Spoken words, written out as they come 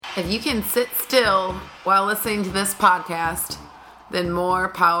If you can sit still while listening to this podcast, then more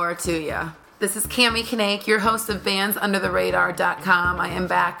power to you. This is Cami Kanake, your host of BandsUnderTheRadar.com. I am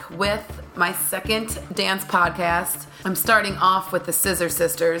back with my second dance podcast. I'm starting off with the Scissor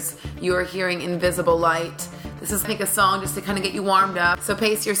Sisters. You are hearing Invisible Light. This is, I think, a song just to kind of get you warmed up. So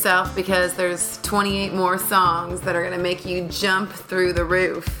pace yourself because there's 28 more songs that are going to make you jump through the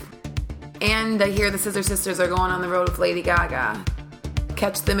roof. And I hear the Scissor Sisters are going on the road with Lady Gaga.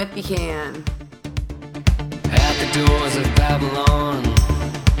 Catch them if you can. At the doors of Babylon,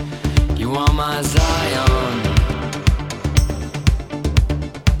 you are my Zion.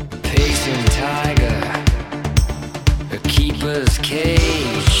 Pacing tiger, a keeper's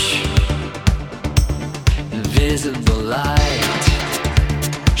cage. Invisible light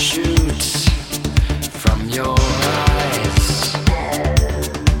shoots from your eyes.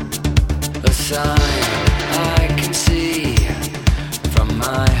 A sign I can see from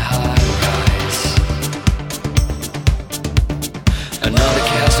my high rise. Another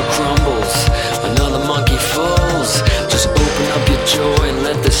castle crumbles, another monkey falls. Just open up your joy and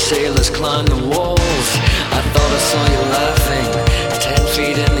let the sailors climb the walls. I thought I saw you laughing, 10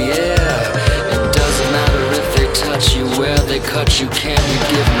 feet in the air. It doesn't matter if they touch you, where they cut you, can you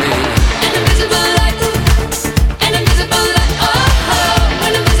give me an invisible light? An invisible light, oh, oh.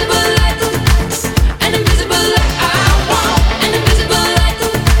 An invisible light. An invisible light, I want. An invisible light.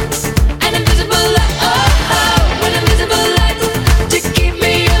 An invisible light, oh, oh. An invisible light to keep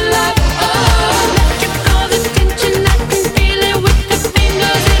me alive, oh. Let all the tension, I can feel it with the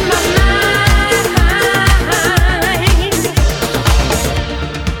fingers in my mind.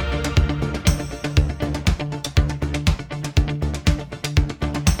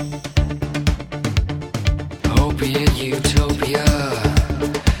 Opiate utopia,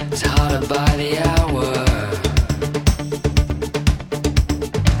 it's harder by the hour.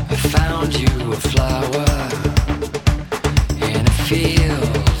 I found you a flower in a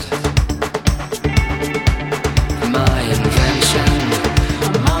field. My invention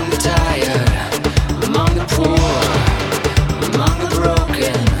among the tired, among the poor, among the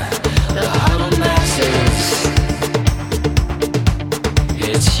broken, the huddled masses.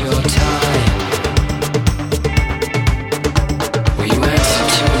 It's your time. Will you answer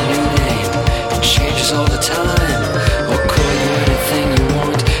to a new name? It changes all the time. I'll call you anything you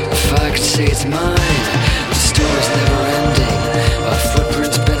want if I could say it's mine. The story's never ending. Our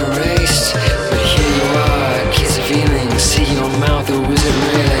footprint's been erased, but here you are, a kiss of feeling. See your mouth, or is it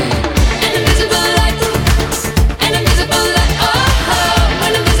really? An invisible light. An invisible light. Oh, oh.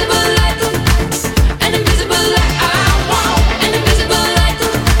 An invisible light. An invisible light. I want. An invisible light.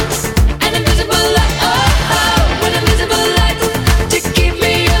 An invisible light. Oh, oh. An invisible light to keep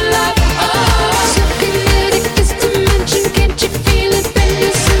me alive. Oh, so kinetic this dimension. Can't you feel it? Bend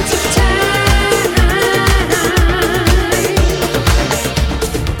your sense of time.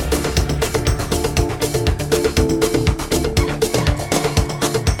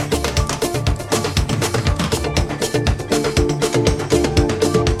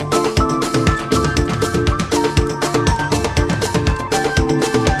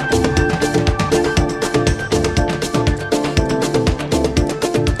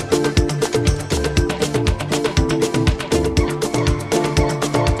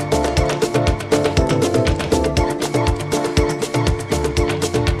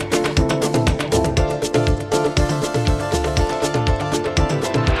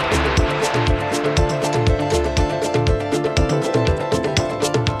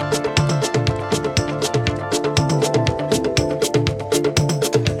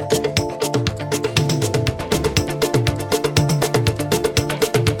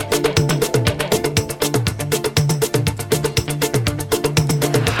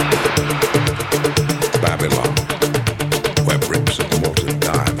 Babylon, where bricks of molten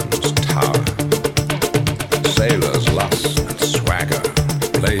diamonds tower, sailors' lust and swagger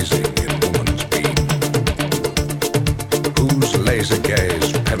blazing in woman's beam, whose laser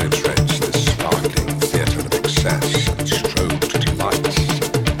gaze penetrates this sparkling theatre of excess and strobed delights.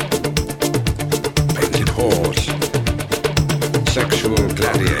 Painted whores, sexual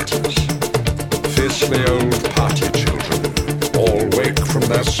gladiators, fiercely old party children, all wake from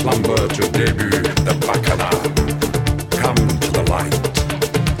their slumber to debut the bacchanal. Come to the light,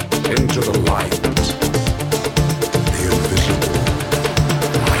 into the light, the invisible light.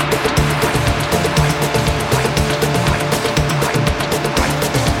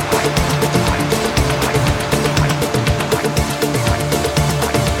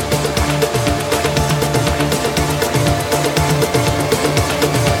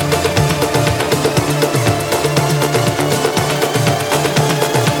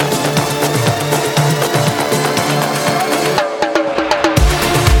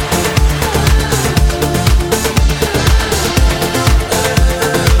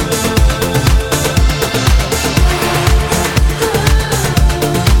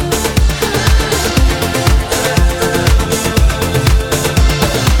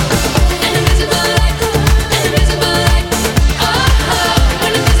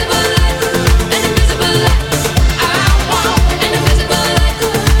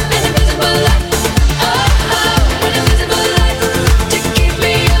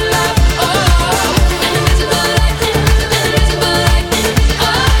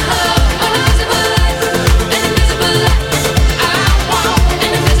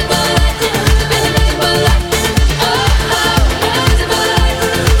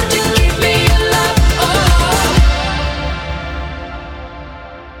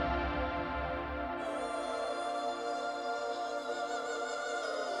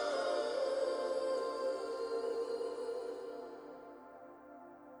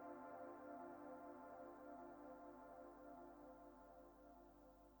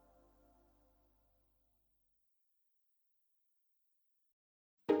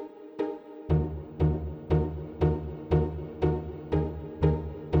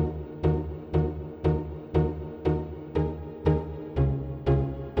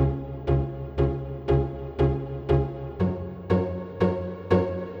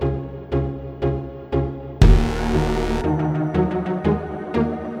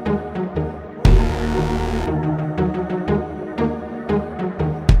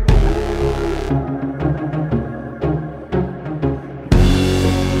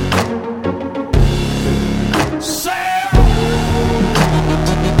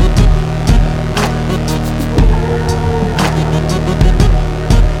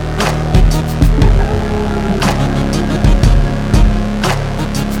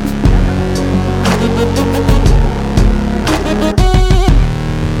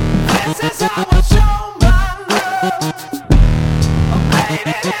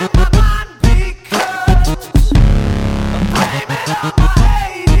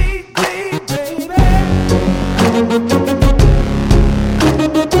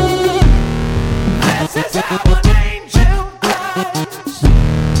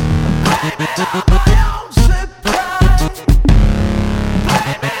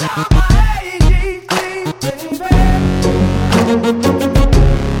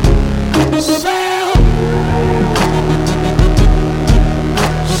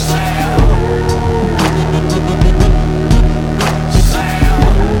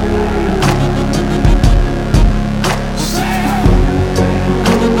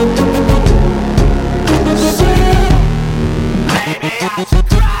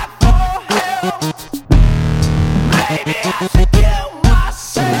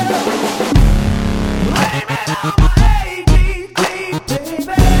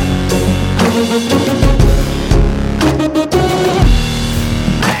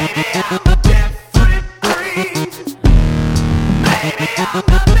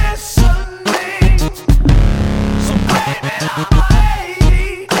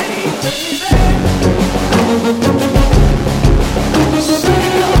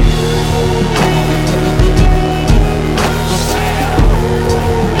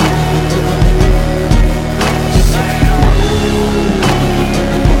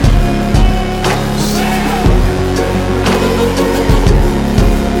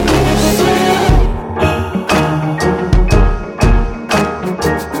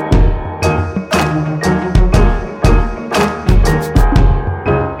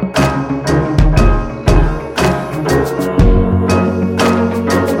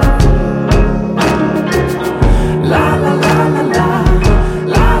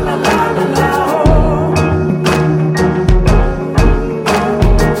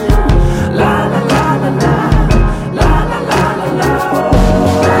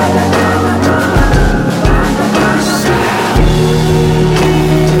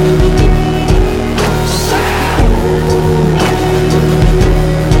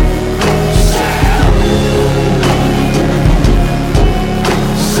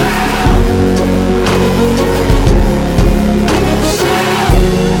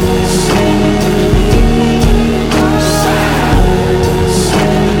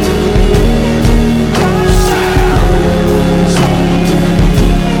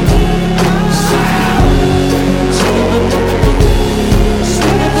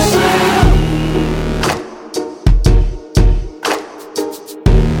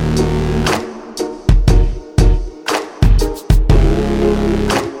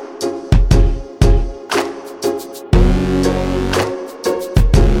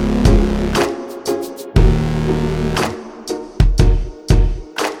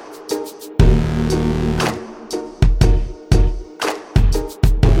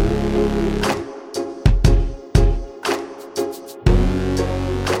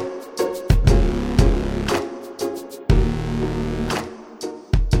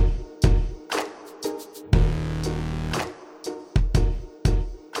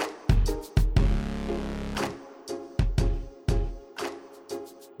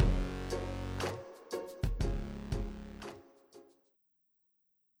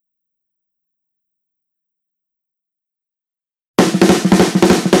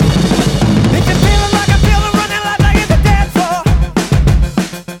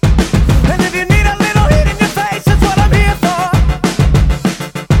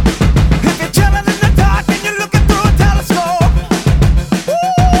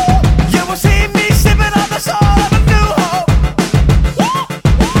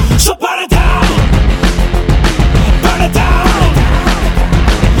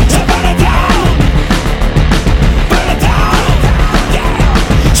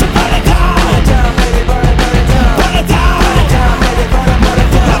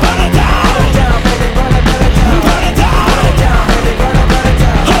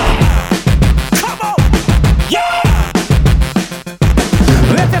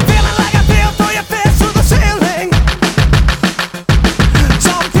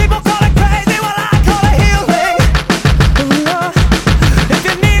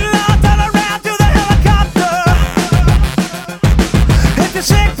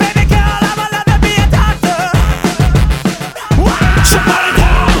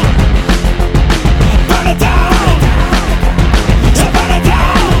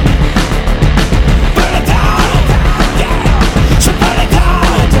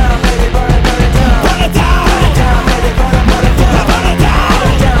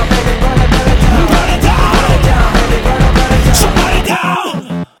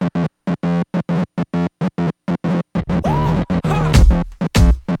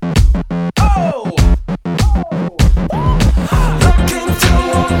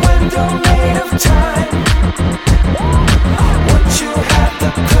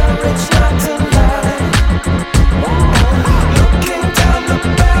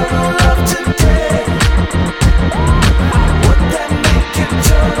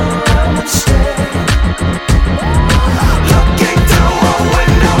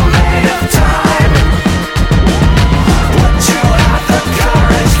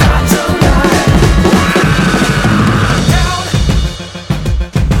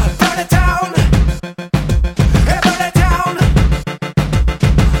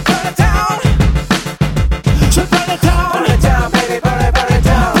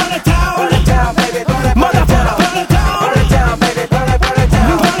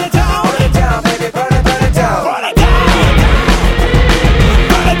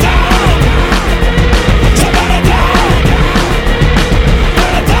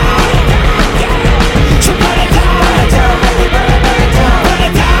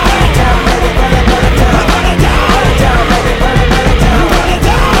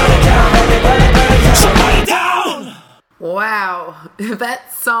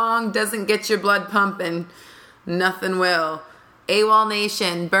 song doesn't get your blood pumping, nothing will.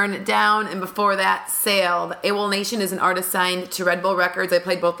 AWOLNATION, Burn It Down, and before that, Sail. AWOLNATION is an artist signed to Red Bull Records. I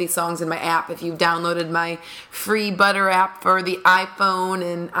played both these songs in my app. If you've downloaded my free Butter app for the iPhone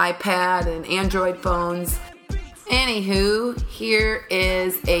and iPad and Android phones. Anywho, here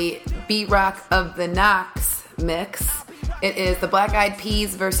is a B-Roc of the Knox mix. It is the Black Eyed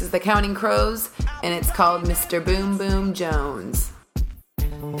Peas versus the Counting Crows, and it's called Mr. Boom Boom Jones.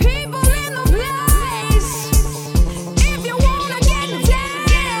 People in the place, if you wanna get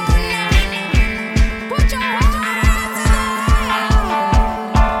down, put your hands up,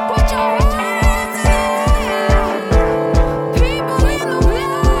 put your hands up. People in the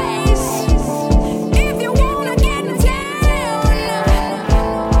place, if you wanna get down,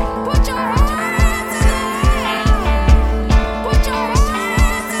 put your hands up, put your hands up, put your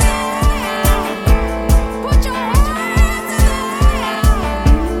hands up, put your hands up.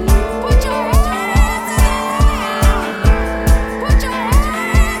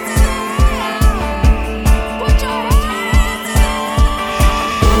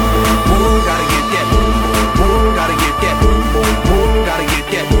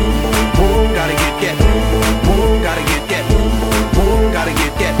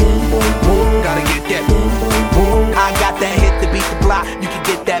 I got that hit to beat the block. You can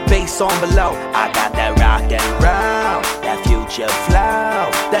get that bass on below. I got that rock and roll, that future flow,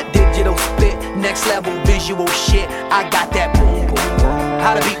 that digital spit, next level visual shit. I got that boom boom boom.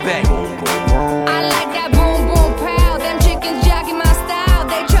 How to beat bang. I like that boom boom pow. Them chickens jacking my style.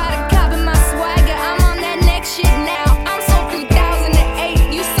 They try to copy my swagger. I'm on that next shit now. I'm so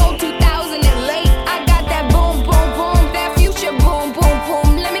 2008. You so 2000 and late. I got that boom boom boom. That future boom boom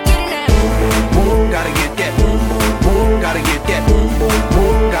boom. Let me get it now. Boom, gotta get that boom boom boom. Gotta get that boom boom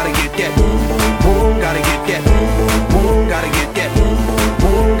boom. Gotta get that boom boom boom. Gotta get that boom boom boom. Gotta get that boom boom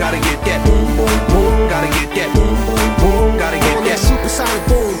boom. Gotta get that boom boom boom. Gotta get that boom boom boom. Gotta get On that. that supersonic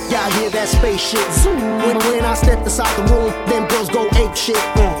boom, y'all hear that spaceship zoom. When I step inside the room, them girls go ape shit.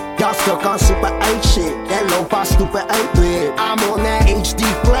 Y'all stuck on super 8 shit, that lo-fi stupid 8-bit. I'm on that HD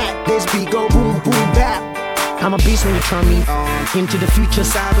flat, this beat go boom boom bap. I'm a beast when you turn me on. Into the future,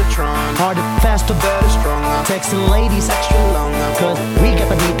 Cybertron. Harder, faster, better, stronger. Texting ladies extra longer. Cause we got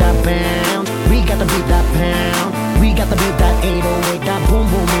to beat that bounce. We got to beat that pound. We got to beat that 808, that boom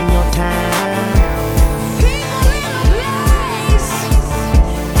boom in your town. People in the place,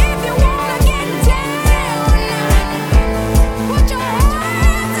 if you wanna get down, put your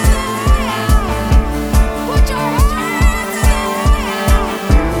hands up, put your hands up.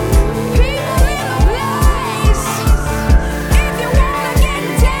 People in the place, if you wanna get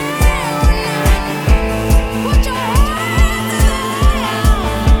down, put your hands up,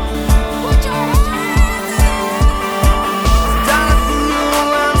 put your hands up. Down at the New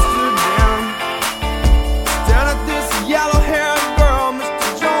Amsterdam, down at this yellow-haired girl, Mr.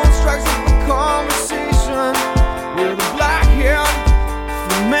 Jones strikes up a conversation with a black-haired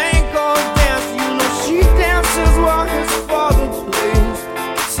flamenco dance. You know she dances while his father plays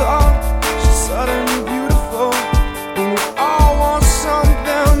guitar. She's suddenly beautiful, and we all want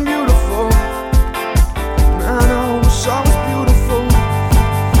something beautiful. Man, I wish I was beautiful.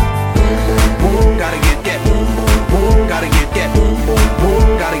 Boom, gotta get that boom boom boom. Gotta get that boom boom boom.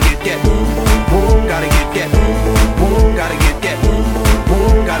 Gotta get that boom boom boom. Gotta get that boom boom boom. Gotta get that boom boom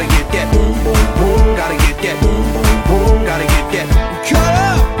boom. Gotta get that boom boom boom. Gotta get that boom boom boom. Gotta get that. Cut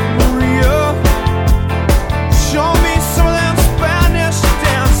up, Maria. Show me some of them Spanish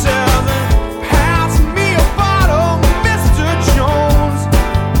dances and pass me a bottle, Mr. Jones.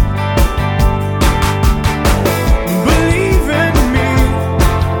 Believe in me,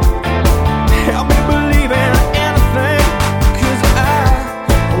 help me believe in anything, 'cause I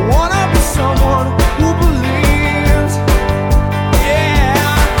wanna be someone who believes.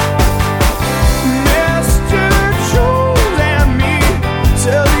 Yeah, Mr. Jones and me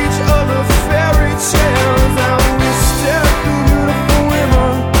tell each other fairy tales, and we stare at the beautiful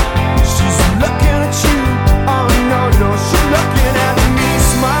women. She's looking at you, oh no, no, she's looking at me,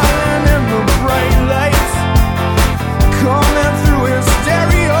 smiling in the bright lights coming through his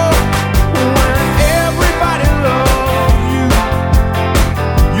stereo. When everybody loves you,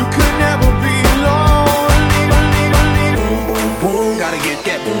 you could never be lonely. Boom boom boom. Gotta get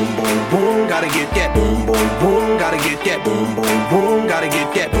that boom boom boom. Gotta get that boom boom boom. Gotta get that boom boom boom. Gotta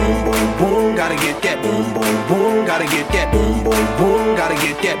get that boom boom boom. Gotta get that boom boom boom. Gotta get that boom boom boom. Gotta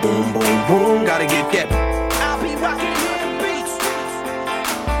get that boom boom boom. Gotta get that. I'll be rocking them beats.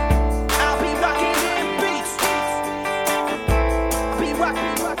 I'll be rocking them beats. I'll be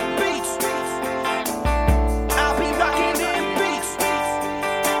rocking beats. I'll be rocking them beats.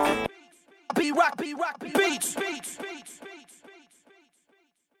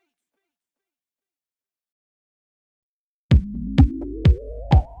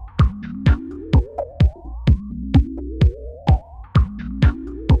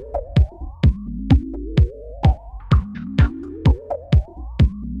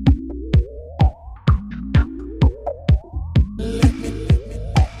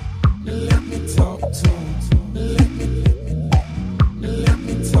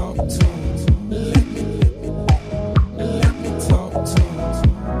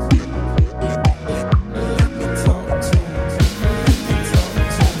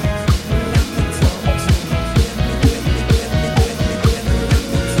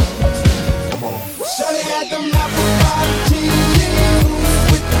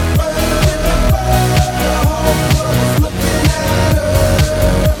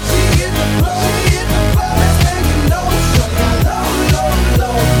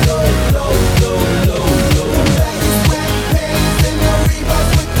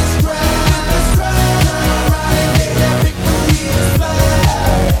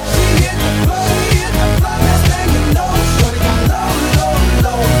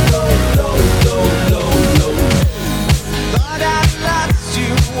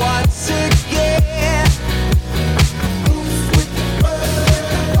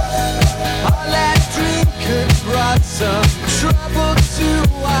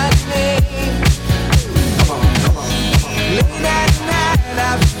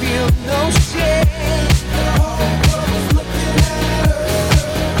 no shame. The whole world's looking at her.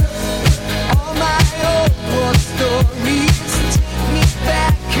 All my old war stories take me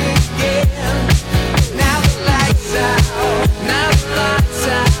back again. Now the lights out, now the lights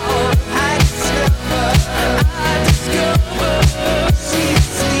out. I discover she's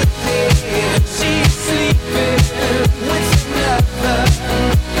sleeping with another.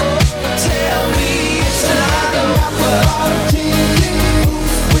 Oh, tell me it's not over.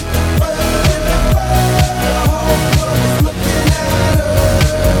 With the bird, the whole world's looking at her.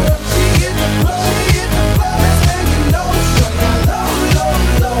 She hit the club, that's banging low. Shut low, low,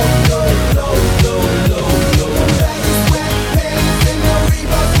 low, low, low, low, low. Baggy sweatpants and no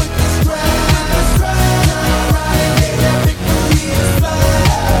Reeboks with the straps. Turn around and get that big booty and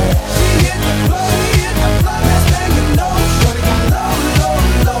slide. She hit the club, that's banging low. Shorty got low, low,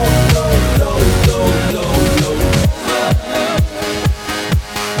 low, low, low, low, low, low.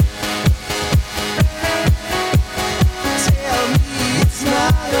 Tell me it's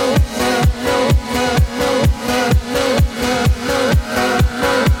not over.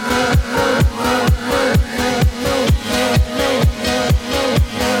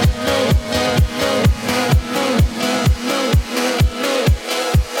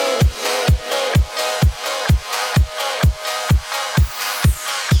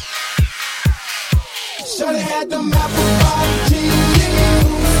 Shawty had them apple bottom jeans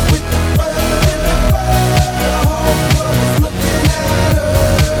with the bird, the whole world was looking at her.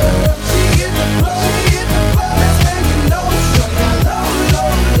 She hit the club, that's banging low. Shawty got low,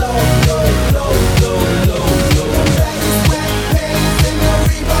 low, low, low, low, low, low. Baggy sweatpants and no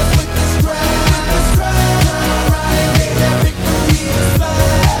Reeboks with the straps. Turn around and get that big booty and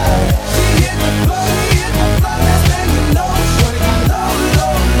slide. She hit the club, that's banging low. Shawty got low,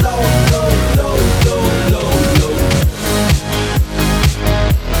 low, low, low, low, low, low, low.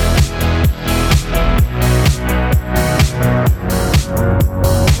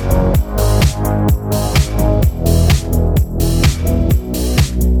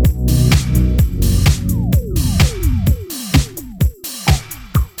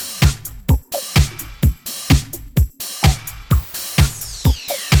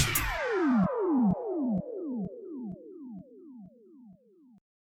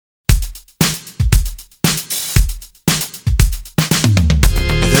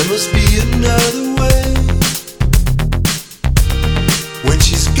 There must be another way. When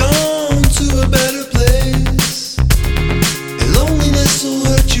she's gone to a better place, and loneliness will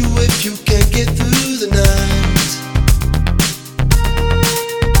hurt you if you can't get through the night.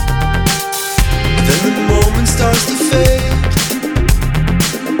 Then the moment starts to fade,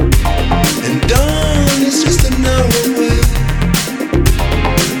 and dawn is just an hour away.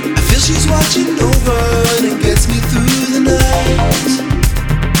 I feel she's watching over, and it gets me through the night.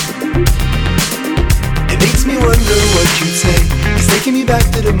 It makes me wonder what you take. It's taking me back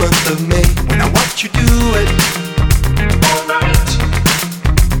to the month of May when I watch you do it. Alright.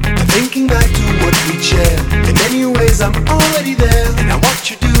 I'm thinking back to what we shared. In many ways I'm already there, and I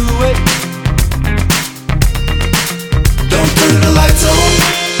watch you do it. Don't turn the lights on,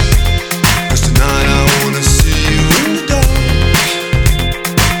 'cause tonight I wanna see you in the dark.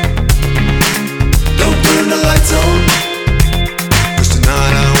 Don't turn the lights on, 'cause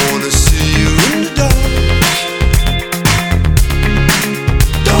tonight I wanna see you in the dark.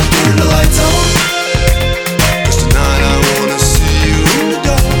 Don't turn the lights on, 'cause tonight I wanna see you in the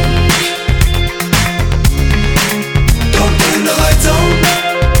dark. Don't turn the lights on,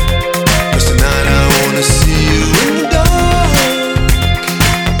 'cause tonight I wanna see you in the dark.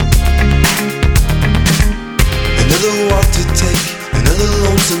 Another walk to take, another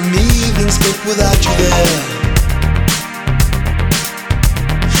lonesome evening spent without you there.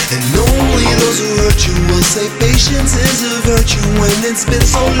 And only those who hurt you will say patience is a virtue when it's been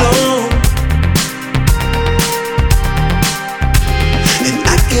so long. And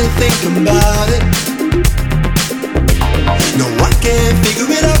I can't think about it. No, I can't figure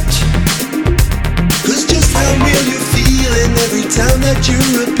it out. 'Cause just how real you're feeling every time that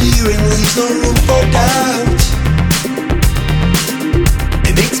you're appearing leaves no room for doubt.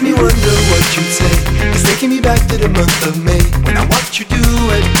 It makes me wonder what you take. It's taking me back to the month of May when I watch you do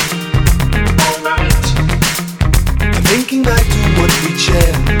it. Alright. I'm thinking back to what we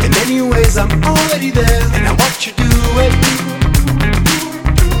shared. In many ways I'm already there, and I watch you do it.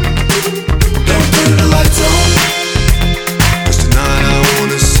 Don't turn the lights on, 'cause tonight I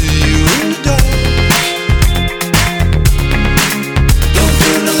wanna see you in the dark. Don't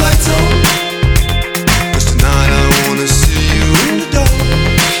turn the lights on, 'cause tonight I wanna see you in the dark.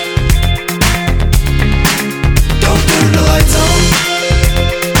 Don't turn the lights on,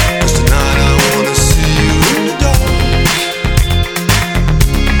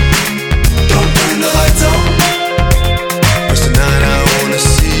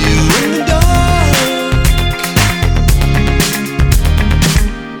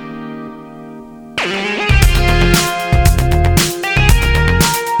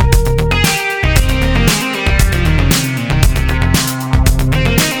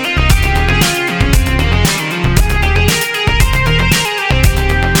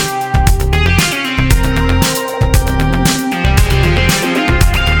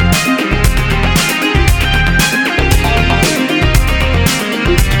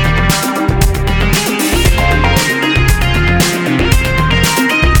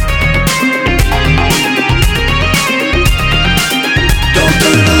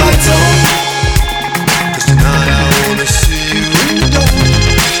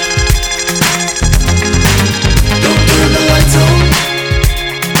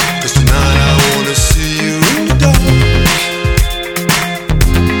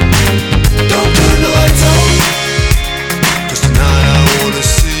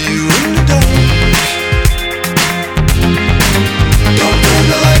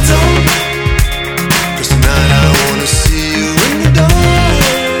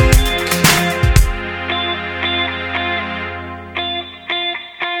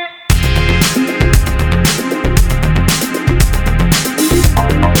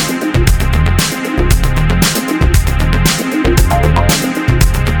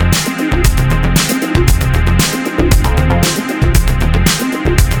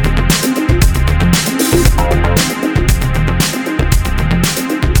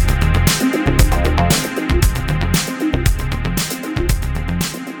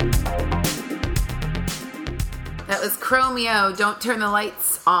 Chromeo, Don't Turn the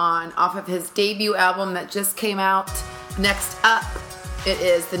Lights On, off of his debut album that just came out. Next up, it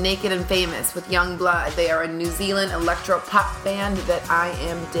is The Naked and Famous with Young Blood. They are a New Zealand electro pop band that I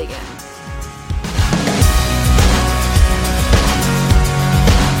am digging.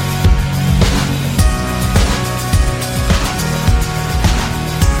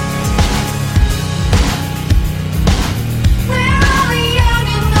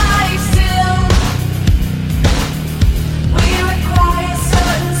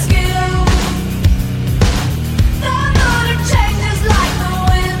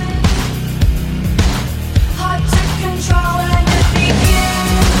 Control and it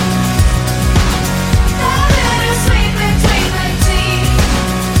begins.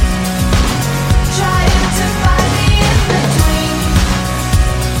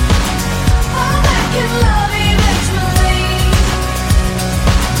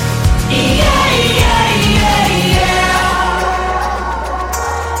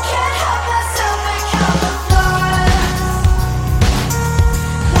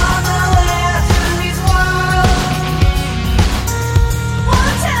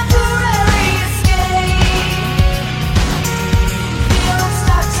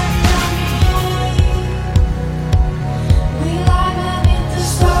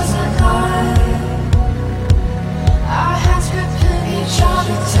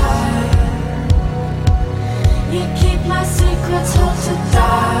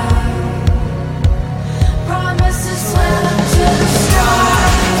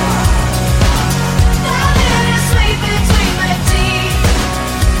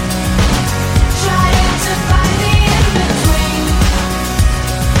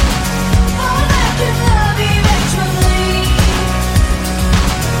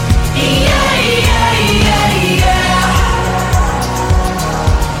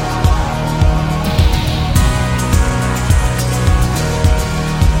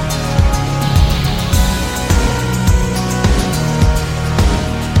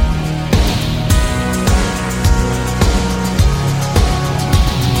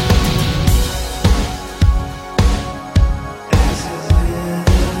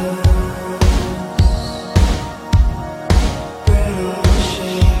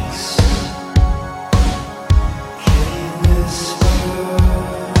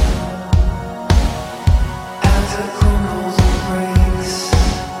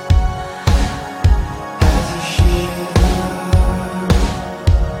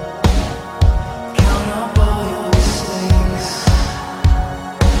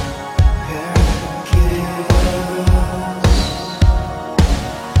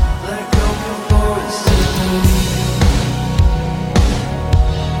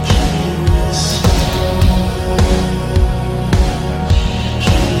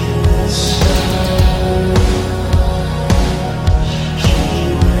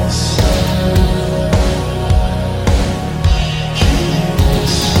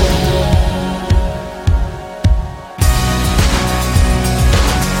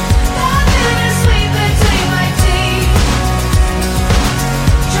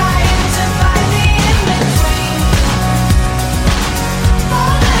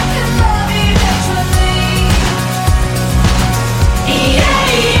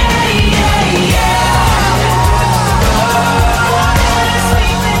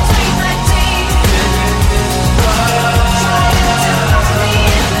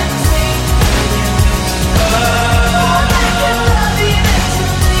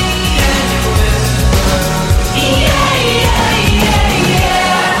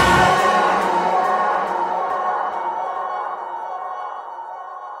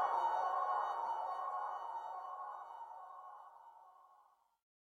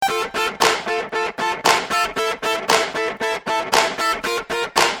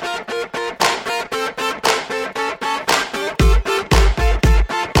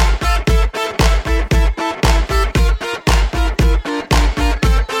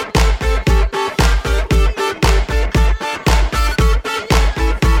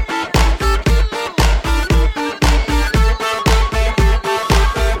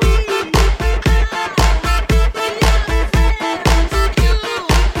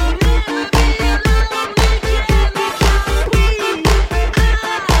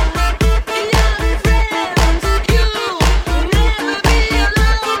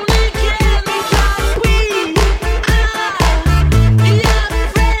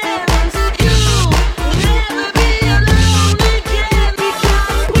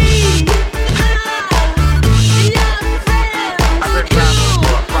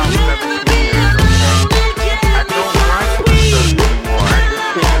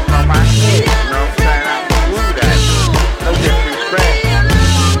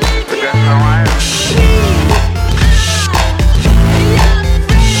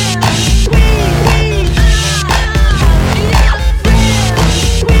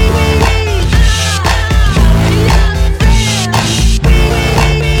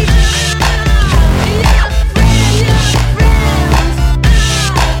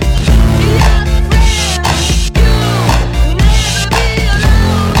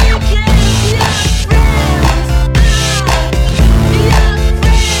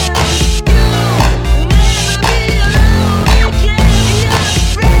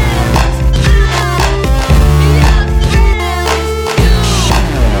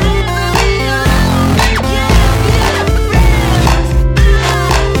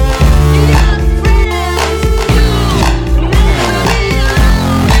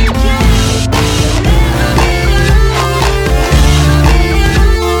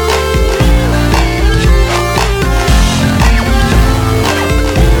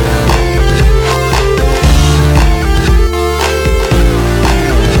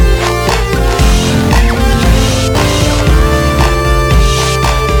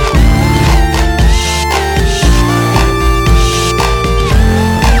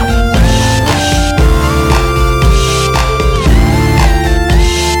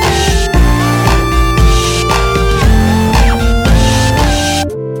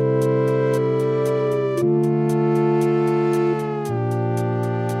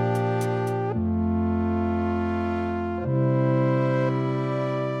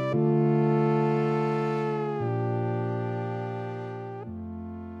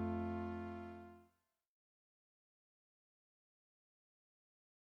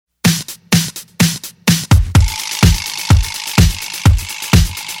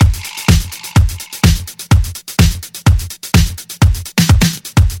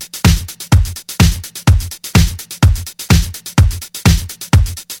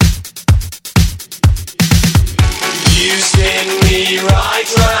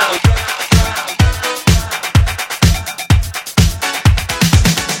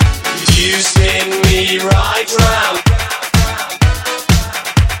 me right round.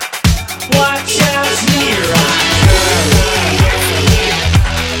 Watch out, here I come.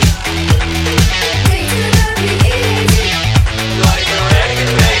 Like a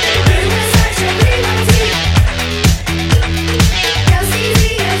record, baby.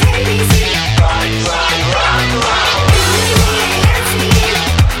 Right round, round, round.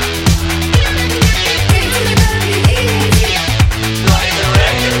 Like a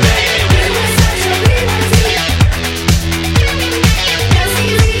record, baby.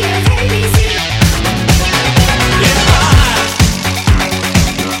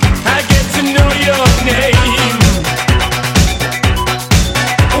 If I get to know your name,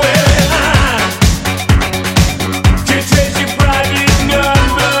 well, to trace your private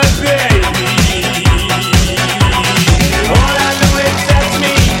number, baby. All I know is that's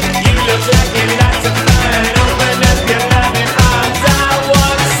me. You look like you lots of fun. Open up your loving arms. I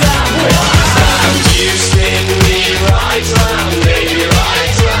want some. You spin me right round, baby,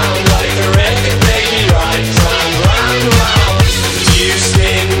 right round. Like a record, baby, right round, round, round. You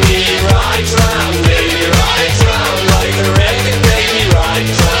spin me right round, baby, right round. Like a record, baby, right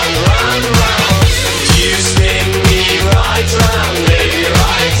round, round, round. You spin me right round, baby,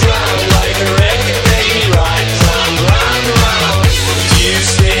 right round. Like a record, baby, right round, round, round. You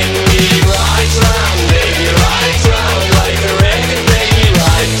spin me right round, baby, right round. Like a record, baby,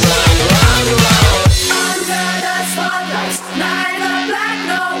 right round, round, round. Under the spotlights, neither black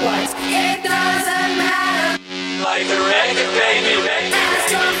nor white, it doesn't matter. Like a record, baby, baby. As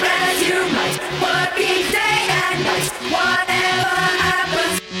strong as you might, working day and night, whatever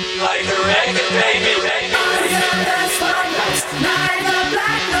happens. Like a record, baby, baby. Under the spotlights, neither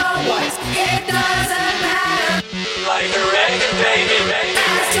black nor white, it doesn't matter. Like a record, baby, baby.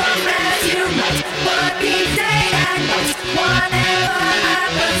 As strong as you might, working day and night, whatever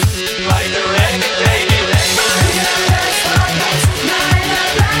happens. Like a record, baby, baby. Under the spotlights, neither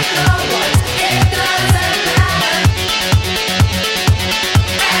black nor white, it doesn't matter.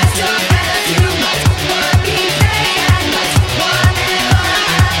 As strong as you might, working day and night, whatever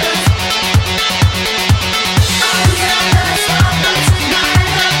happens. Under the spotlights,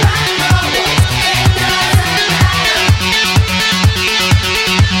 neither black nor white, it doesn't matter.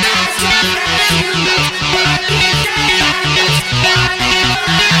 As strong as you might, working day and night, whatever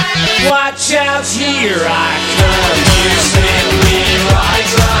happens. Watch out, here I come. You spin me right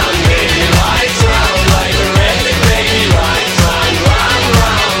round, baby, right round. Like a record, baby, right round, round,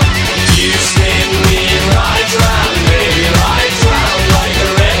 round. You spin me right round, baby, right round. Like a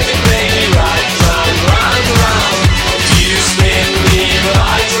record, baby, right round, round, round. You spin me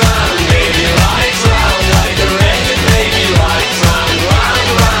right round, baby, right round. Like a record, baby, right round, round,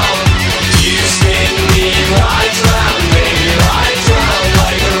 round. You spin me right round, baby, right round.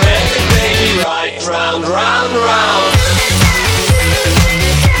 Like a record, baby, right round, round, round.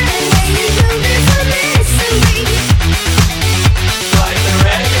 Like a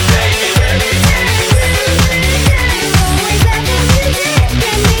record, baby, baby. Like a record, baby,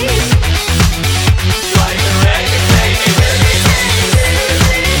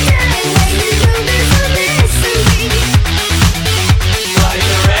 baby. Like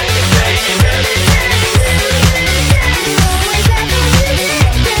a record, baby,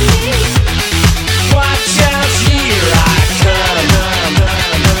 baby. Watch out, here I come.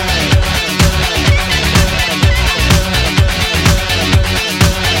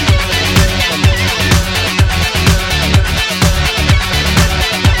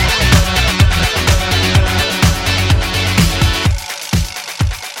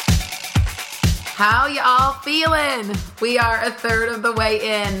 How y'all feeling? We are a third of the way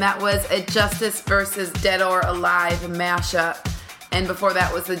in. That was a Justice versus Dead or Alive mashup. And before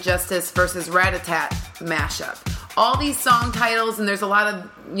that was the Justice versus Ratatat mashup. All these song titles, and there's a lot of,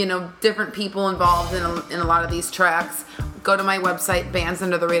 different people involved in a lot of these tracks. Go to my website,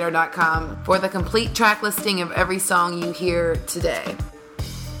 bandsundertheradar.com, for the complete track listing of every song you hear today.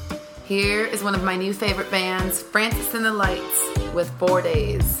 Here is one of my new favorite bands, Francis and the Lights, with 4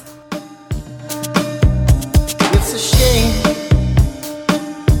 Days. It's a shame,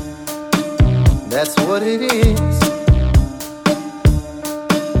 that's what it is.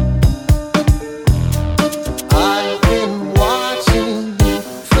 I've been watching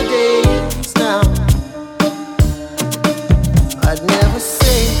for days now. I'd never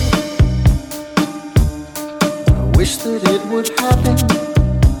say I wish that it would happen,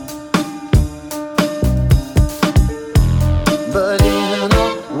 but in a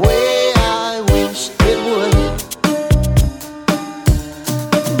way I wish it would.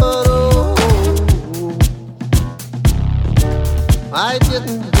 But oh, I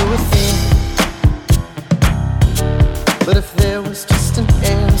didn't do a thing.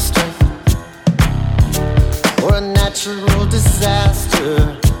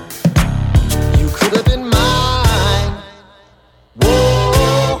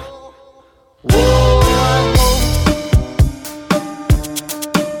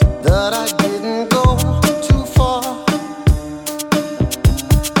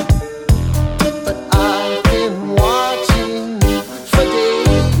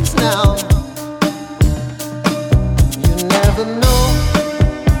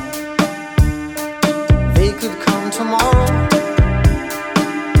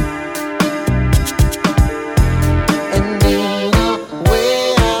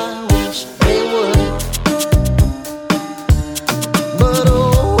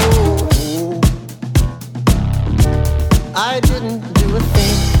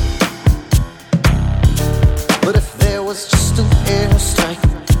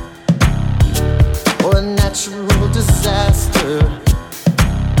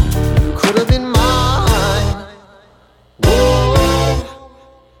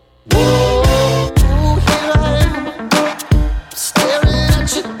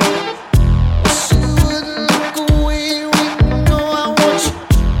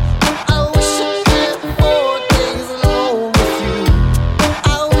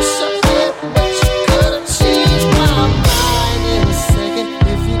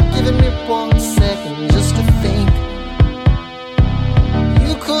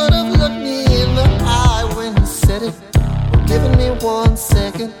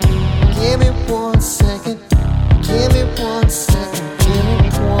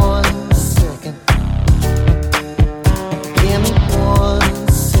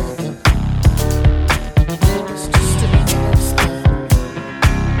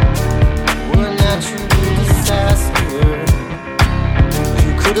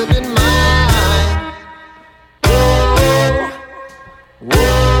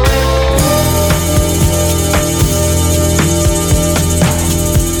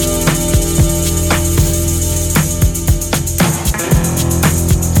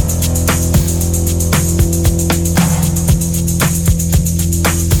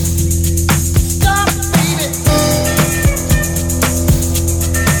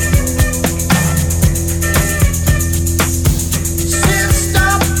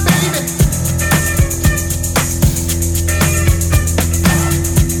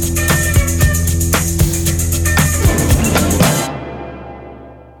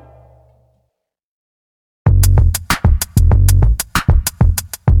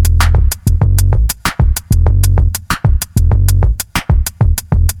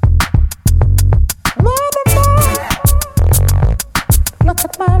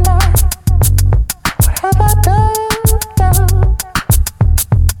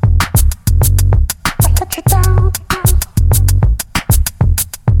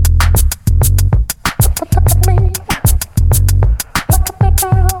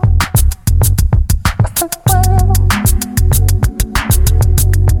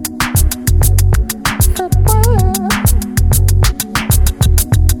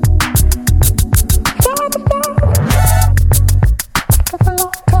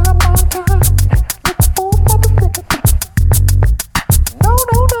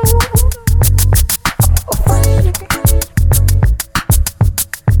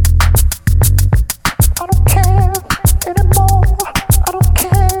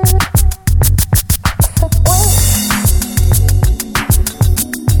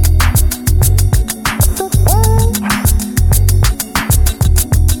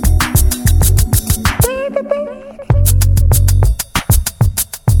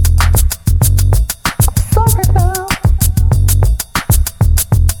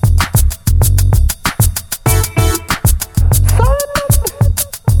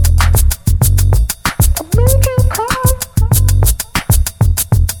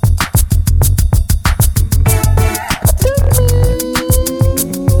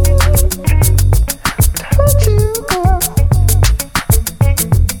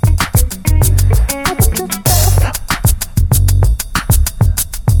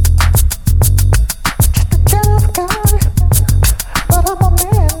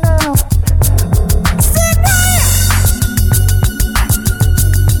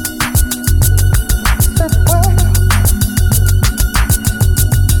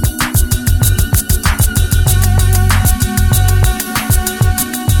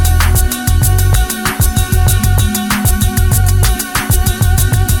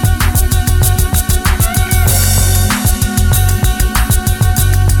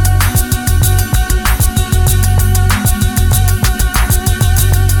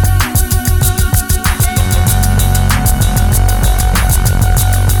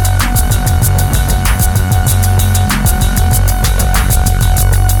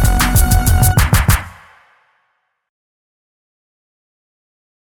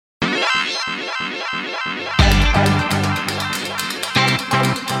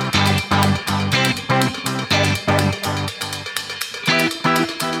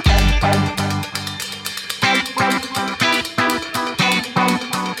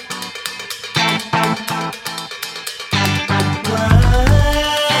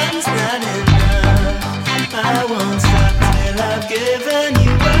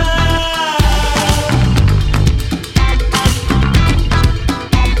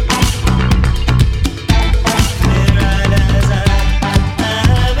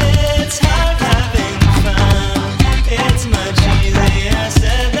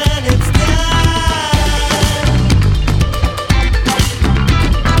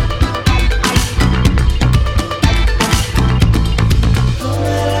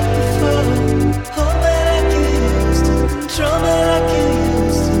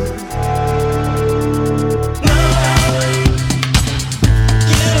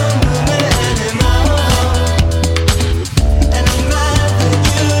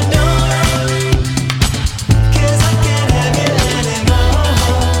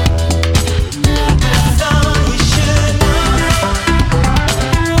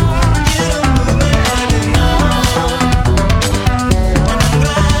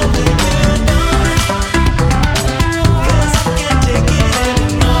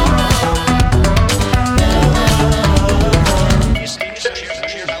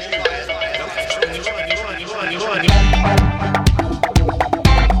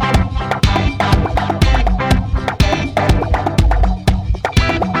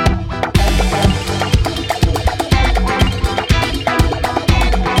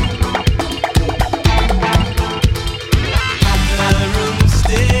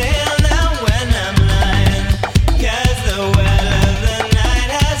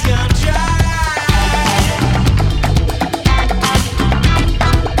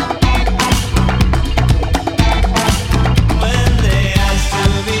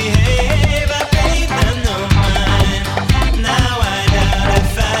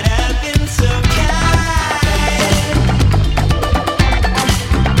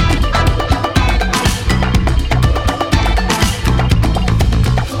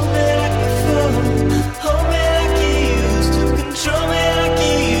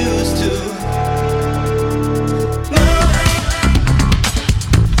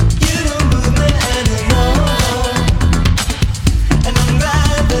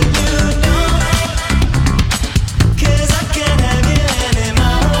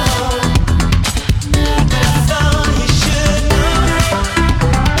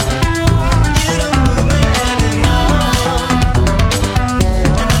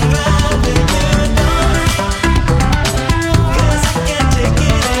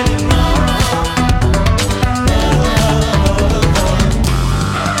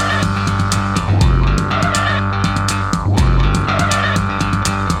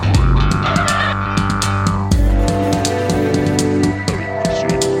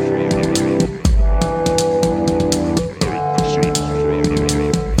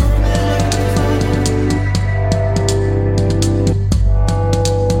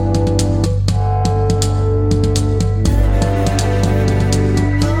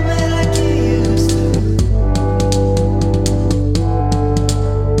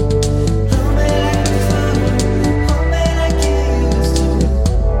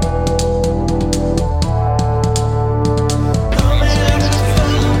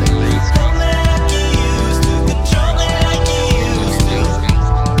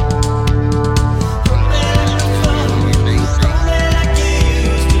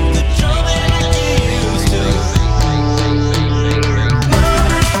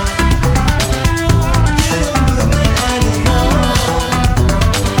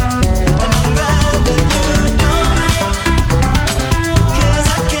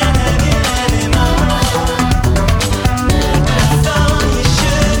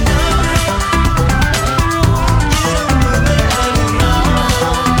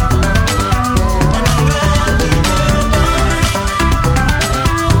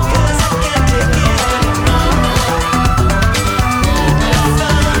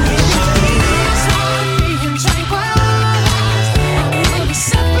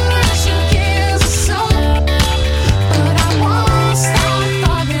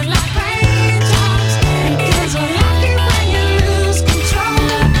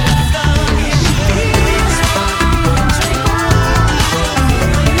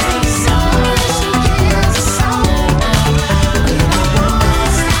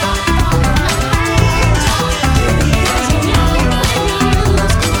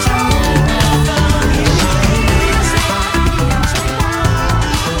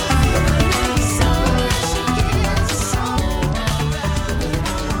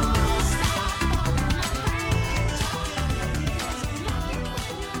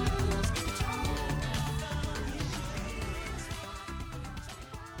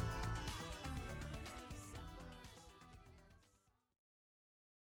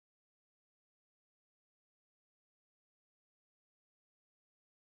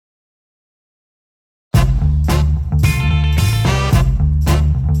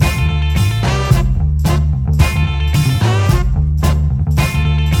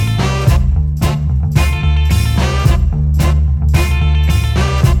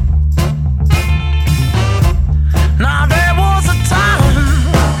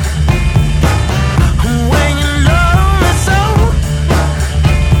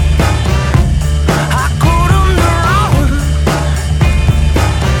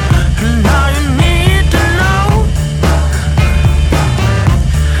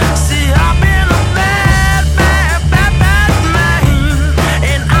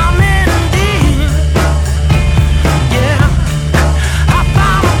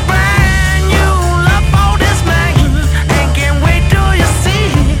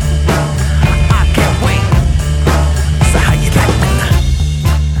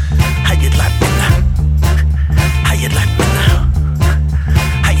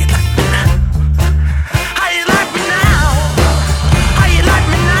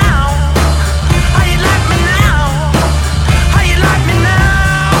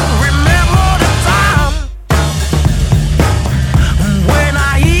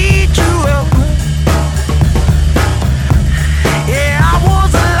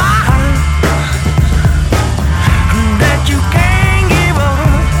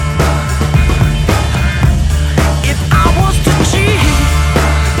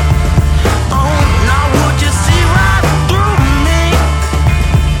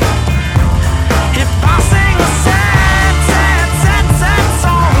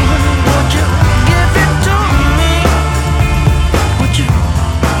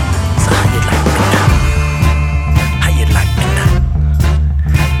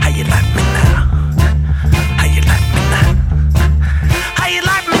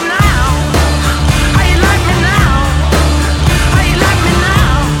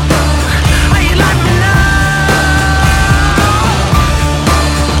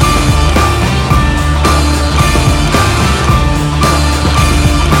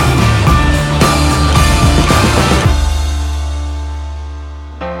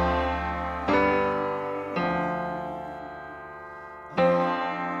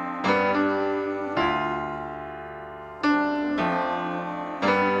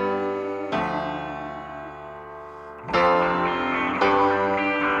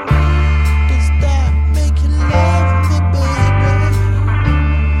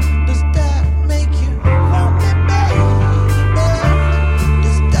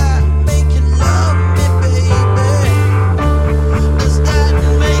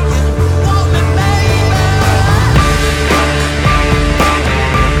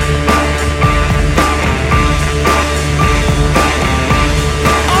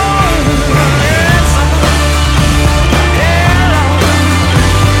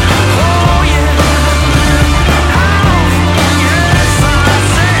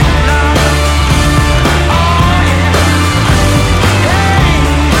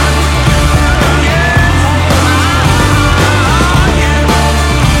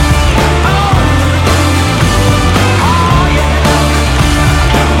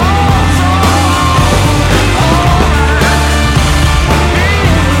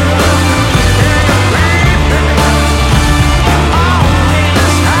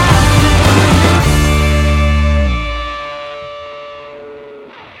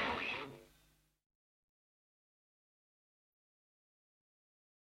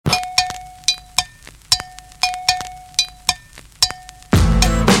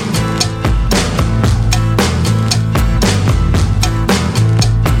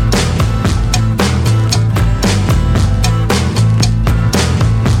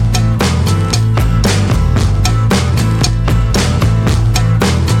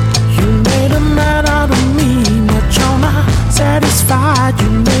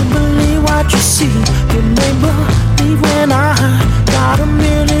 see. You may believe when I got a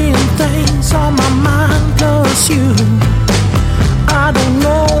million things on my mind plus you. I don't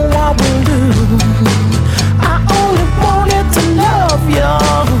know what we'll do. I only wanted to love you.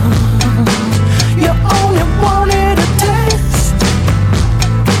 You only wanted a taste.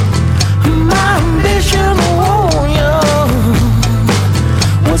 My ambition on you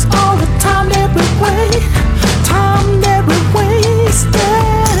was all the time that we wasted.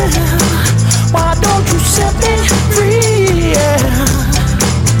 Why don't you set me free? Yeah.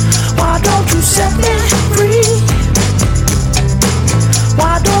 Why don't you set me free?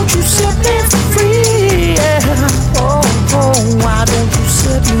 Why don't you set me free? Yeah. Oh, oh, why don't you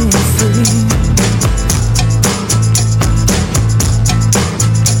set me free?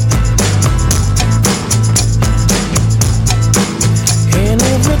 And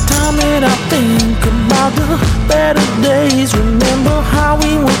every time that I think about the better days, remember how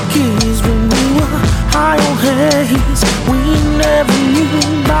we were kids when we were high on haze. We never knew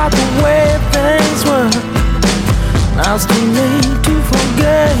about the way things were. Now it's too late to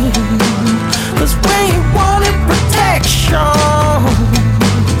forget. Cause when you wanted protection,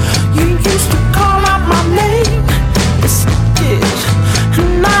 you used to call out my name. It's it,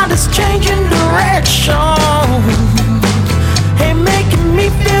 and now it's changing direction. Hey, making me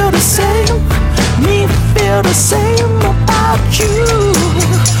feel the same. Me feel the same about you.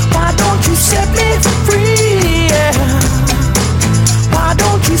 Why don't you set me free? Yeah. Why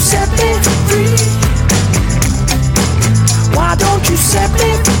don't you set me free? Why don't you set me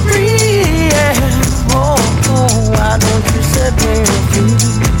free? Yeah. Oh, oh, why don't you set me free?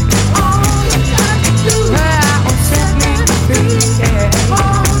 All you got to do is set me free. Yeah.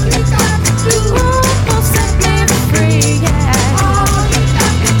 All you got to do is set me free. Yeah. All you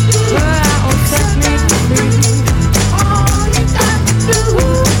got to do is set me free. All you got to do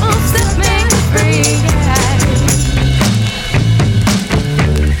is set me free. Yeah.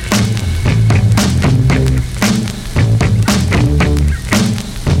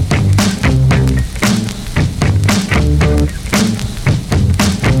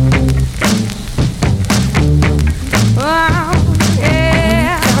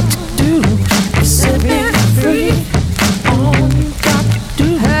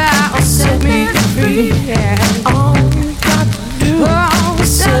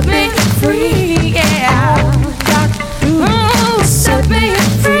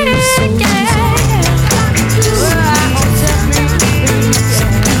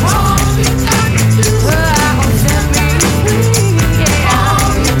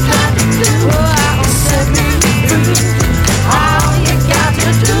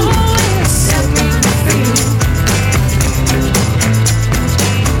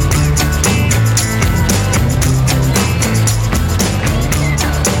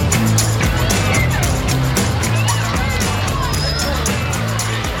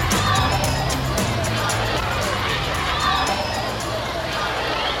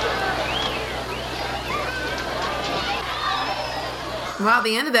 Wow,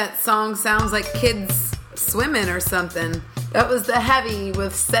 the end of that song sounds like kids swimming or something. That was The Heavy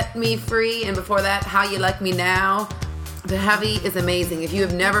with Set Me Free, and before that, How You Like Me Now. The Heavy is amazing. If you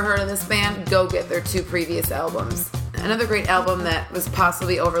have never heard of this band, go get their 2 previous albums. Another great album that was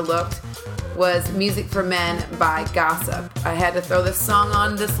possibly overlooked was Music for Men by Gossip. I had to throw this song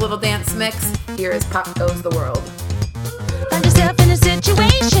on this little dance mix. Here is Pop Goes the World. Find yourself in a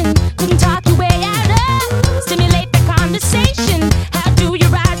situation, couldn't talk your way out of. Stimulate the conversation. How do you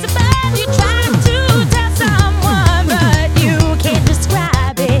rise above? You try to tell someone, but you can't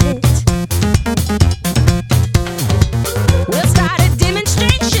describe it. We'll start a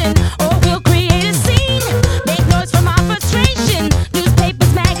demonstration, or we'll create a scene. Make noise from our frustration.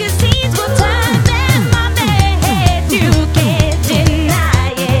 Newspapers, magazines, we'll turn them on their head. You can't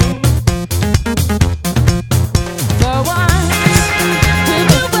deny it. For once, we'll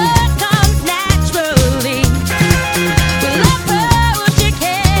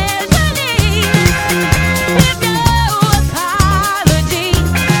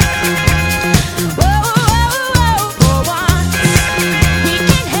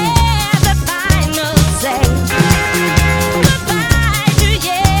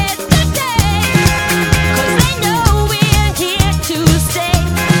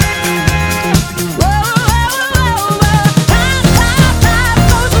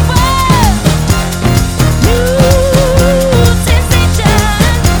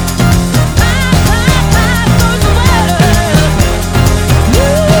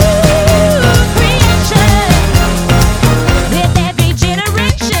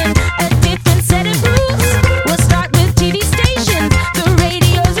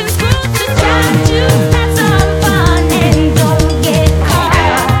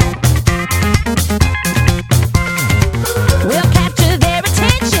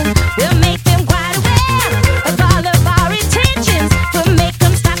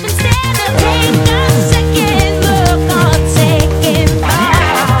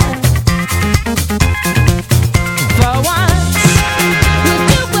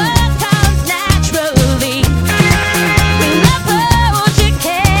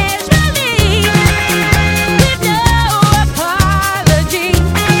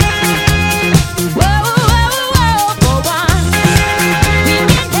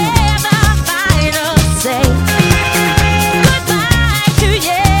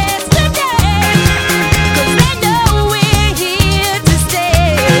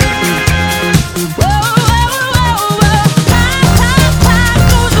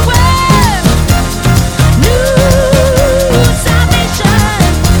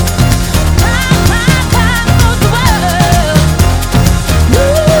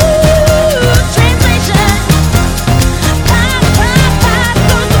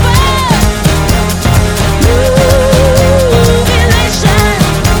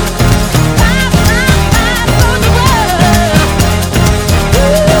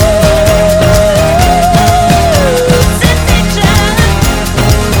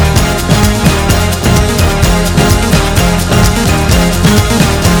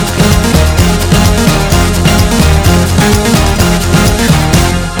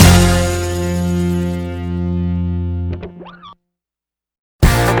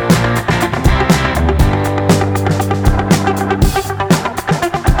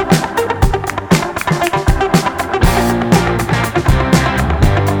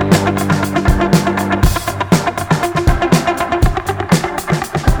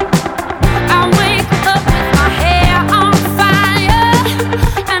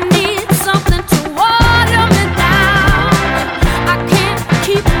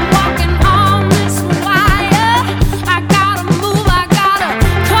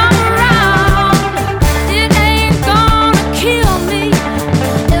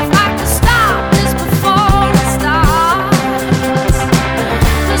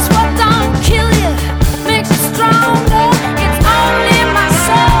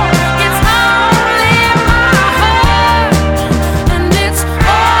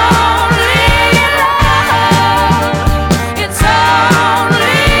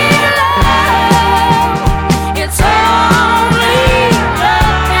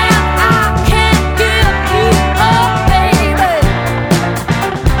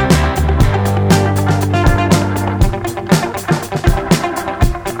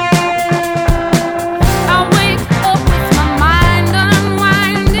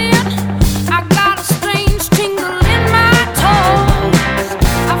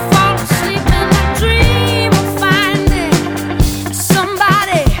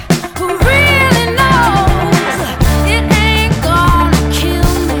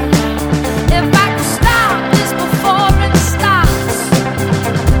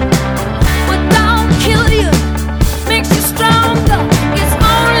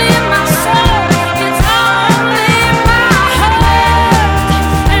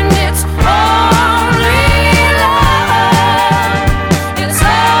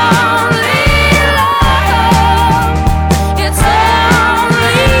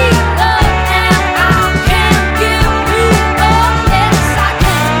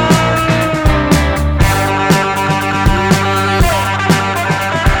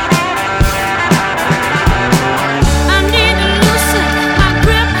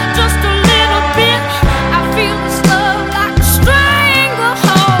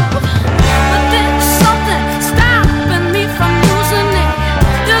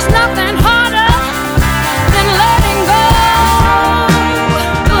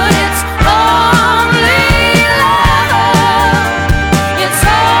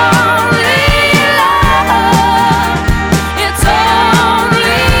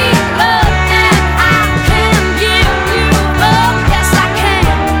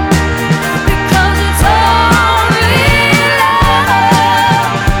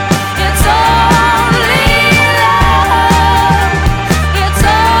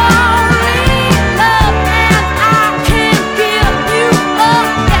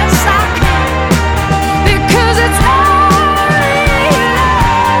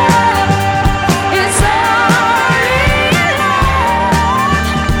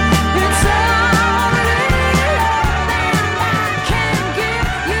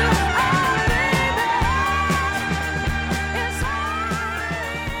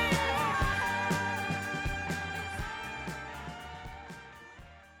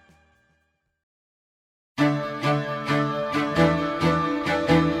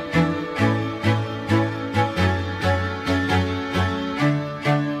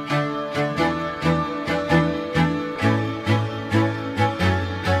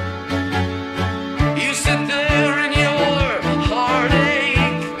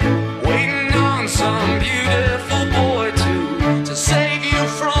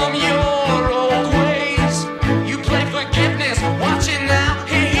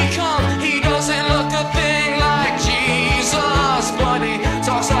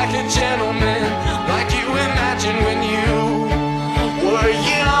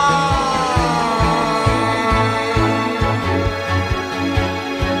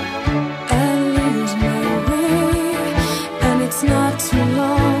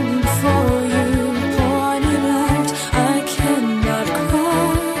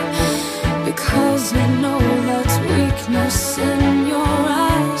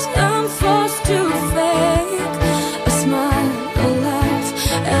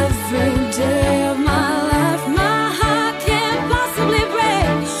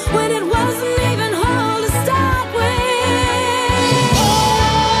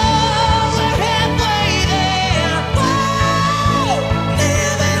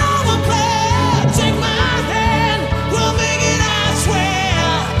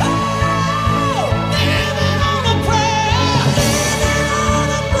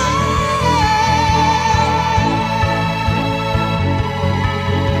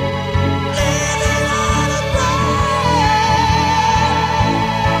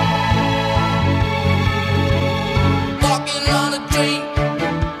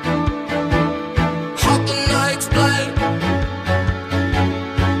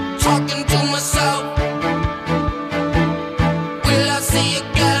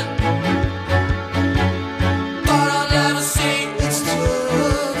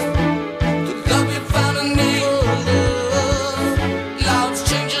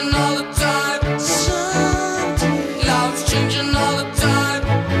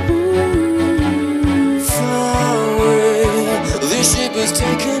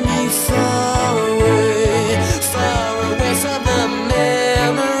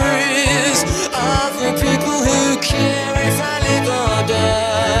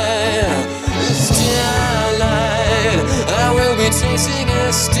chasing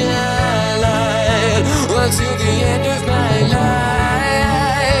a starlight until the end of my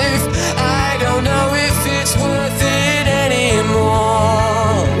life. I don't know if it's worth it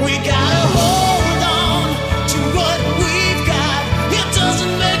anymore. We gotta hold on to what we've got. It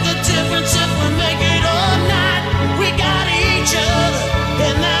doesn't make a difference if we make it or not. We got each other,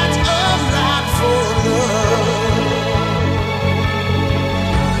 and that's a lot for love.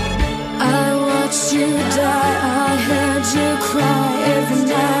 I watched you die, I heard you cry every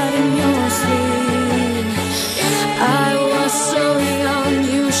night in your sleep. I was so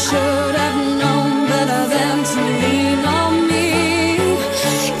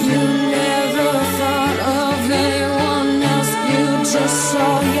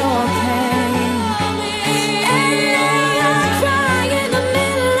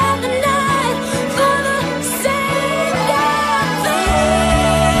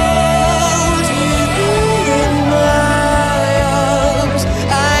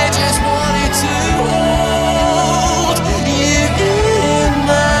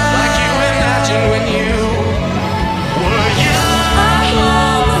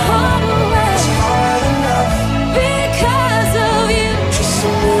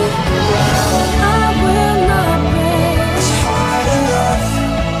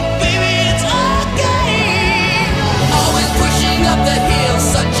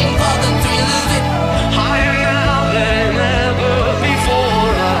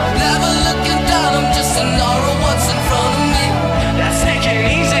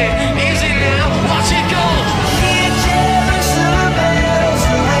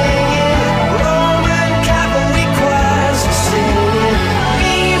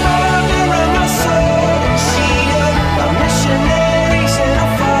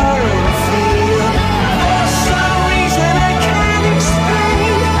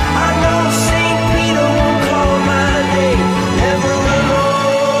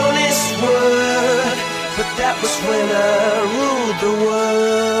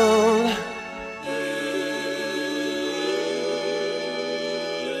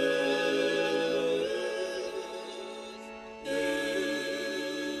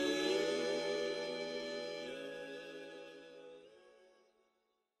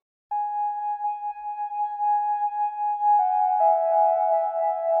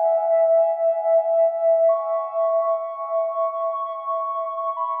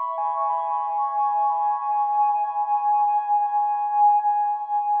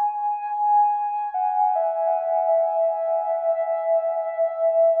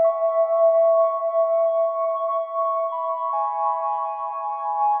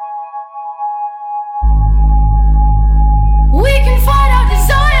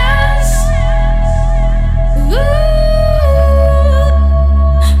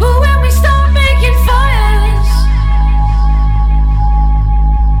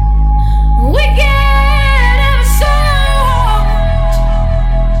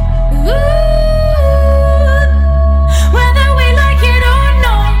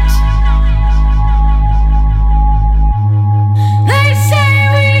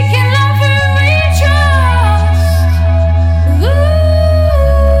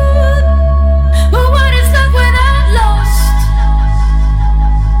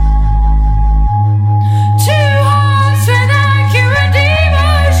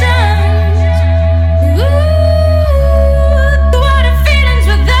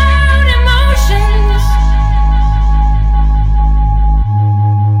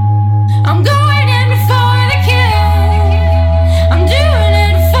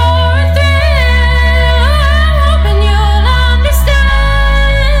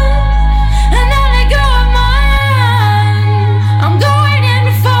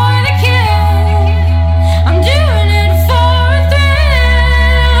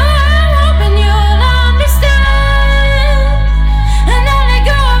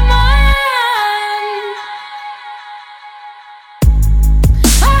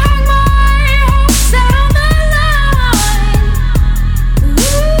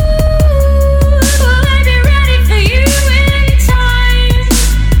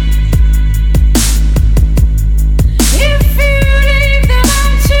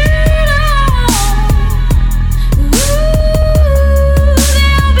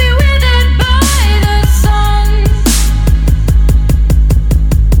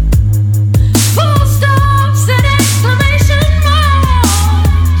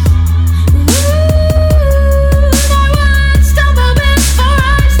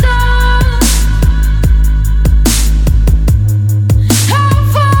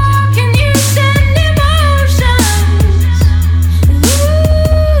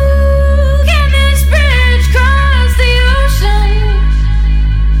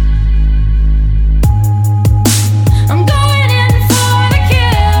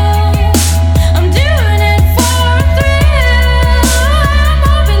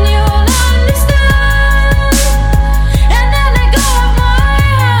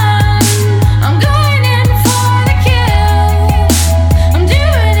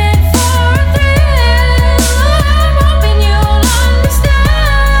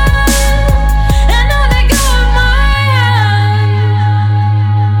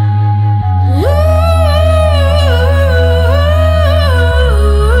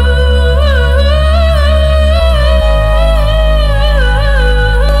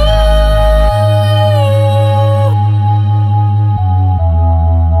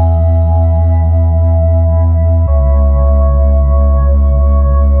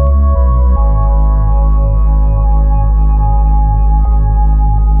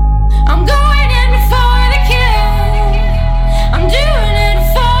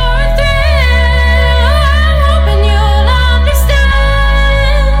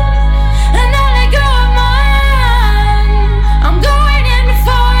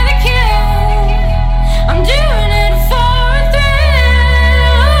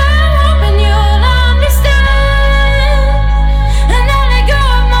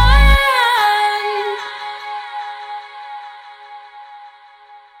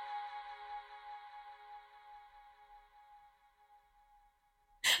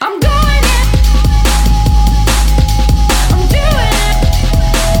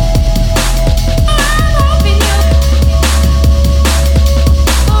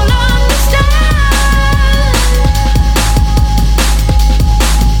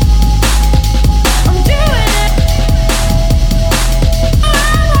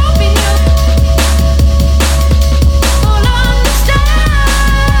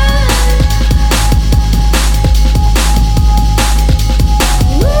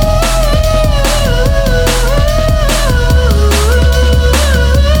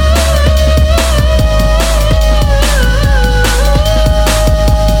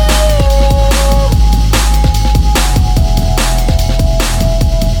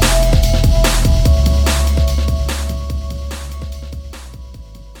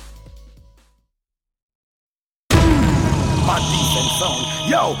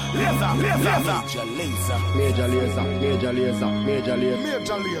Yo, Lazer. Major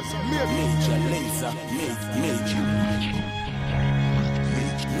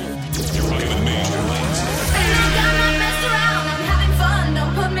I'm having fun,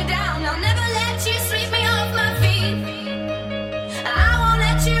 don't put me down. I'll never let you sweep me off my feet. I won't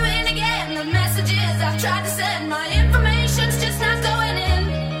let you in again. The messages I've tried to send, my information's just not going in.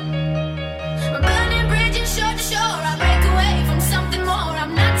 We're burning bridges shore to shore. I break away from something more.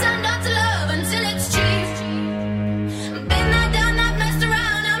 I'm not turned on to love until it's cheap. Been there, done that, messed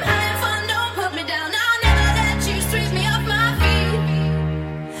around. I'm having fun, don't put me down. I'll never let you sweep me off my feet.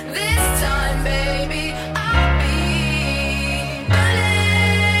 This time, baby, I'll be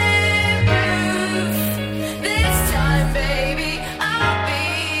bulletproof. This time, baby, I'll be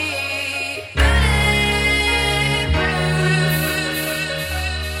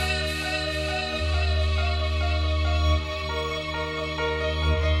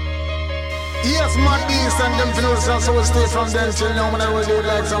Yes, my beast and them finals, so we'll stay from them till now. When I will do it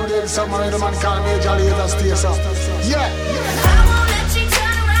like some days, some man call me Lazer, stay so. Yeah. I won't let you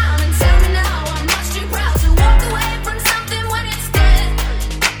turn around and tell me now I'm much too proud to walk away from something when it's dead.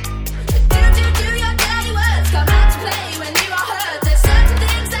 Do your dirty words come out to play when you are hurt? There's certain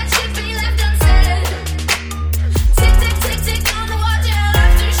things that should be left unsaid. Tick, tick, tick, tick on the watch. Your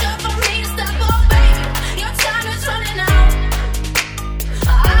life's too short for me to stop. Oh, baby, your time is running out.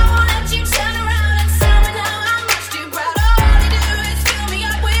 I won't let you turn around and tell me now I'm much too proud. All you do is fill me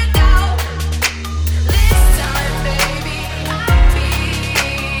up with doubt. This time, baby, I'll be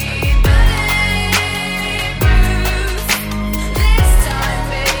bulletproof. This time,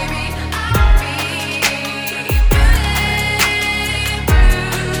 baby, I'll be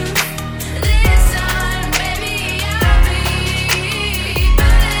bulletproof. This time, baby, I'll be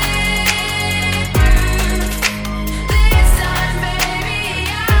bulletproof. This time, baby,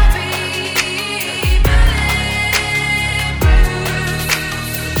 I'll be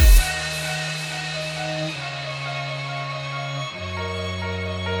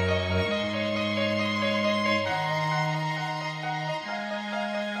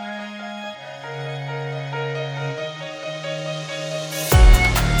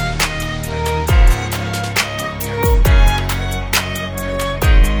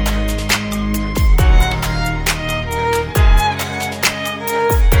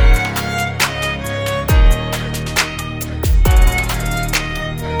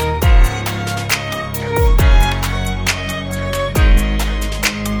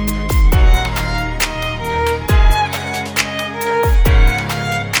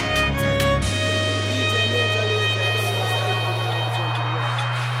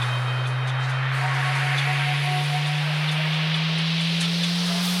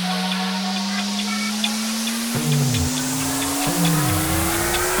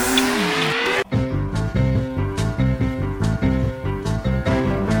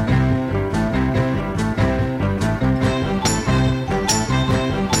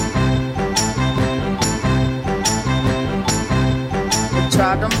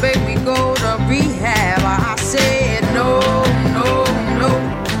Tried to make me go to rehab. I said no, no, no.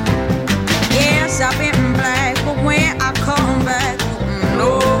 Yes, I've been black, but when I come back,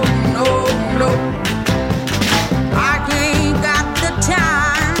 no, no, no. I ain't got the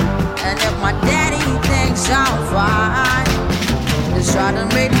time, and if my daddy thinks I'm fine, they try to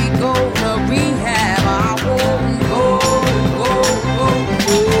make me go to rehab. I won't go, go, go,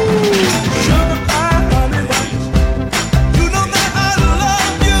 go. You know that I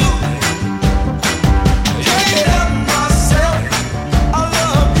love you. Yeah.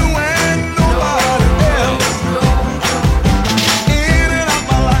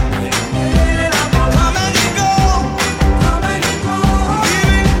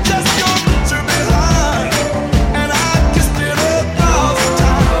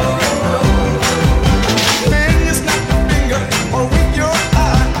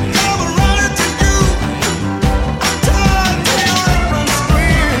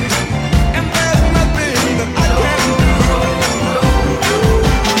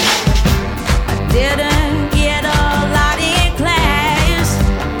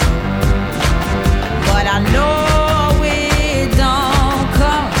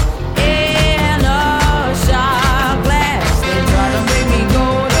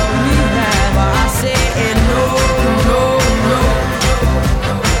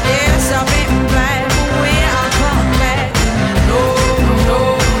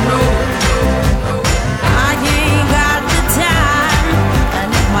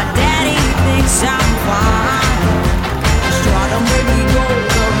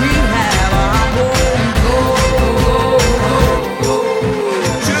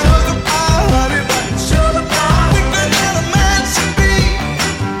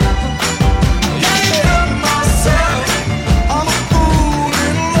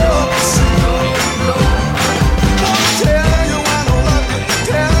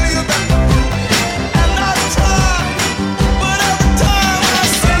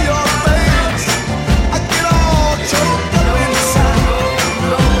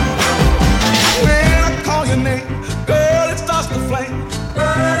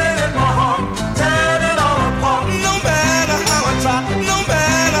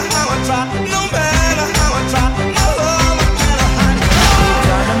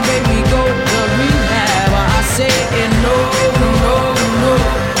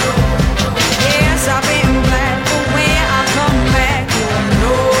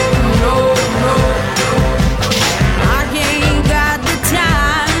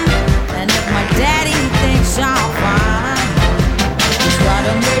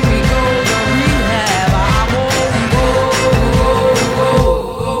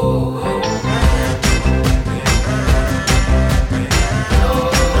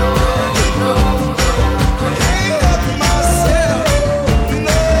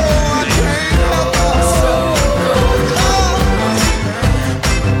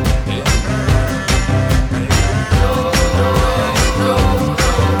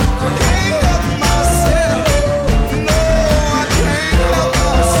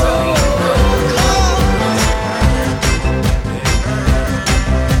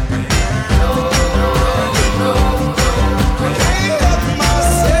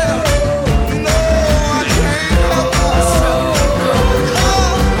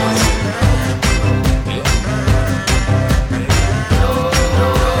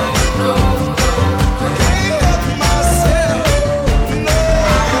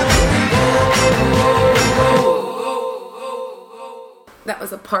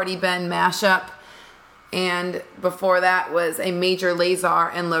 Party Ben mashup. And before that was a major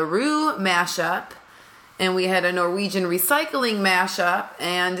Lazer and Roux mashup. And we had a Norwegian recycling mashup.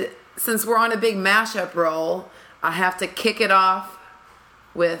 And since we're on a big mashup roll, I have to kick it off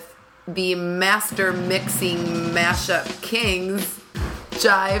with the master mixing mashup kings,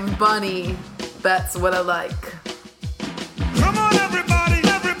 Jive Bunny. That's what I like. Come on, everybody,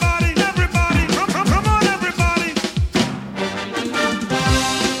 everybody, everybody. Come on, everybody.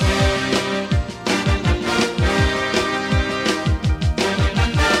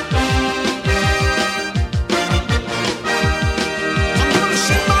 I'm gonna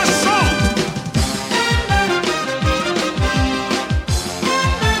sing my song.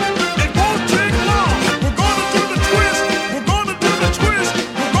 It won't take long. We're gonna do the twist. We're gonna do the twist.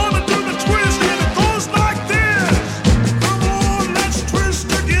 We're gonna do the twist, and it goes like this. Come on, let's twist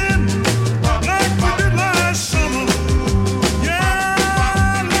again, like we did last summer.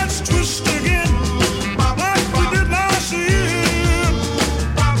 Yeah, let's twist again, like we did last year.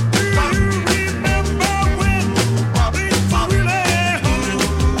 Do you remember when things were really humming?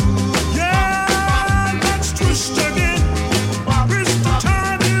 Yeah, let's twist again. Twist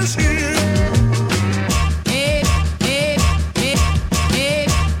time is here.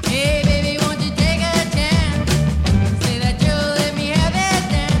 Hey, baby, won't you take a chance? Say that you'll let me have that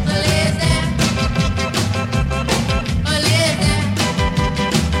dance. Oh, listen.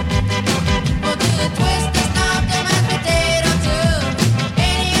 We'll do the twist, the stomp, the mashed potato too.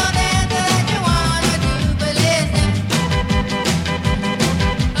 Any old dance that you wanna do, but listen.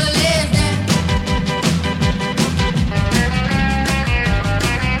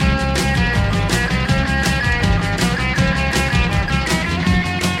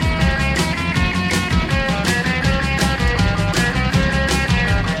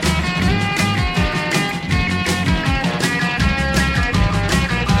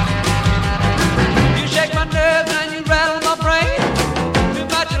 You shake my nerves and you rattle my brain. Too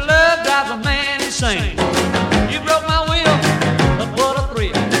much of love drives a man insane. You broke my will, but what a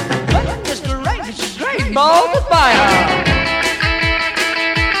thrill. But Mr. Ray, this is great. Balls of fire.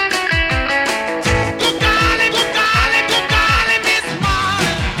 Good golly, Miss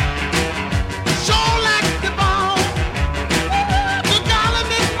Marley. Sure like the bone. Good golly,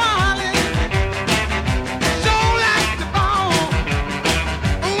 Miss Marley. Sure like the bone.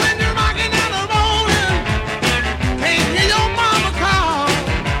 When you're rocking and a rolling, can't hear your mama call.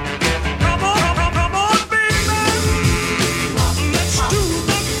 Come on, baby. Let's do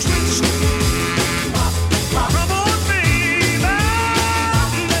the twist. Come on, baby.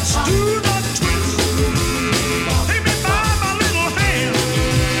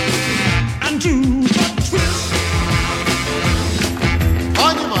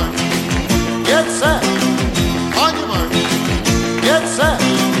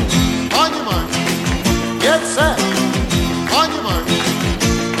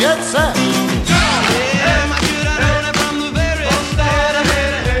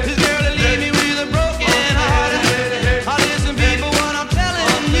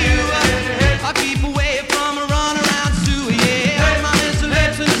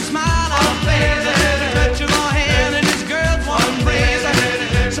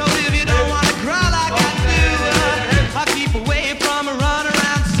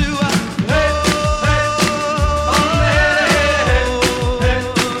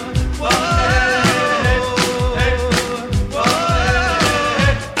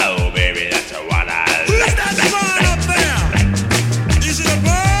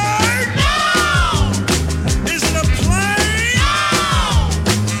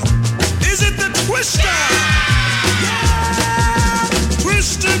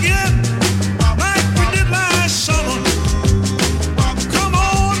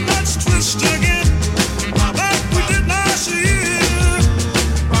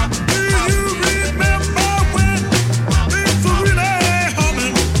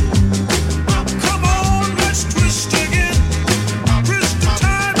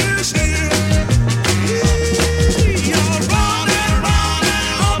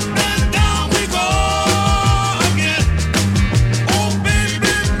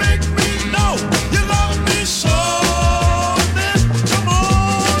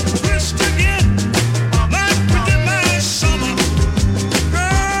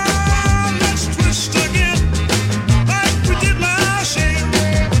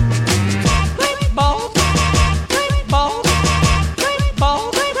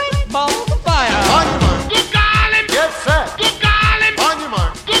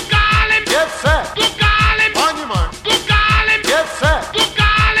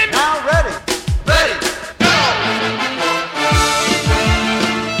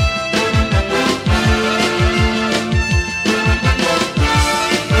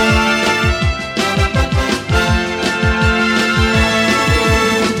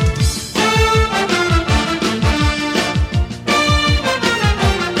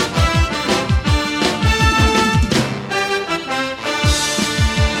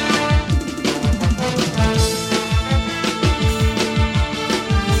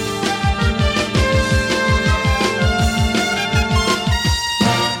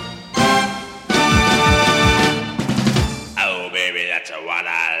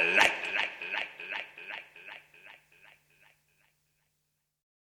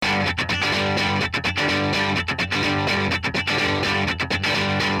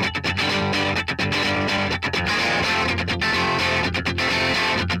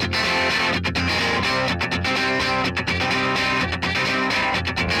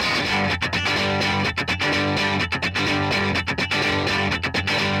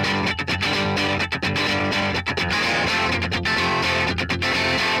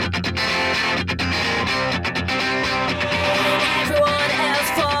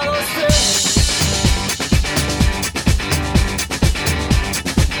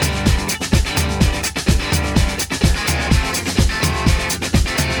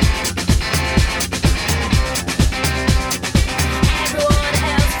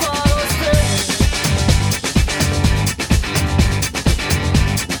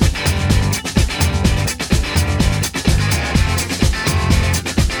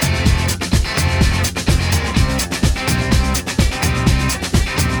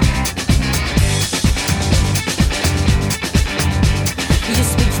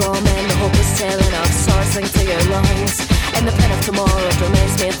 freeform and the hope is tailing of swords linked to your lungs. And the pen of tomorrow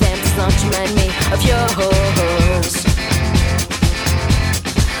reminds me of them, does not remind me of yours.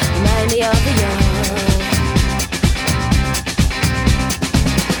 Remind me of the young.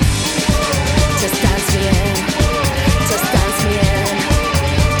 Just dance me in, just dance me in,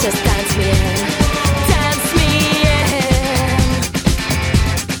 just dance me in, dance me in,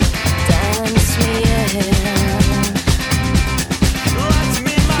 dance me in.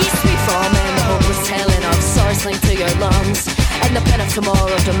 He's freeform and the hope was telling of swords linked to your lungs. And the pen of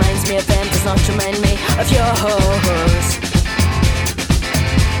tomorrow reminds me of them, does not remind me of yours.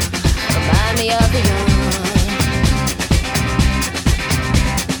 Remind me of the young.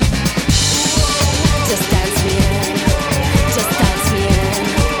 Just dance me in, just dance me in,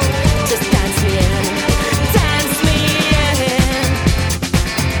 just dance me in, dance me in,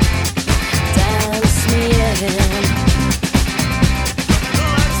 dance me in.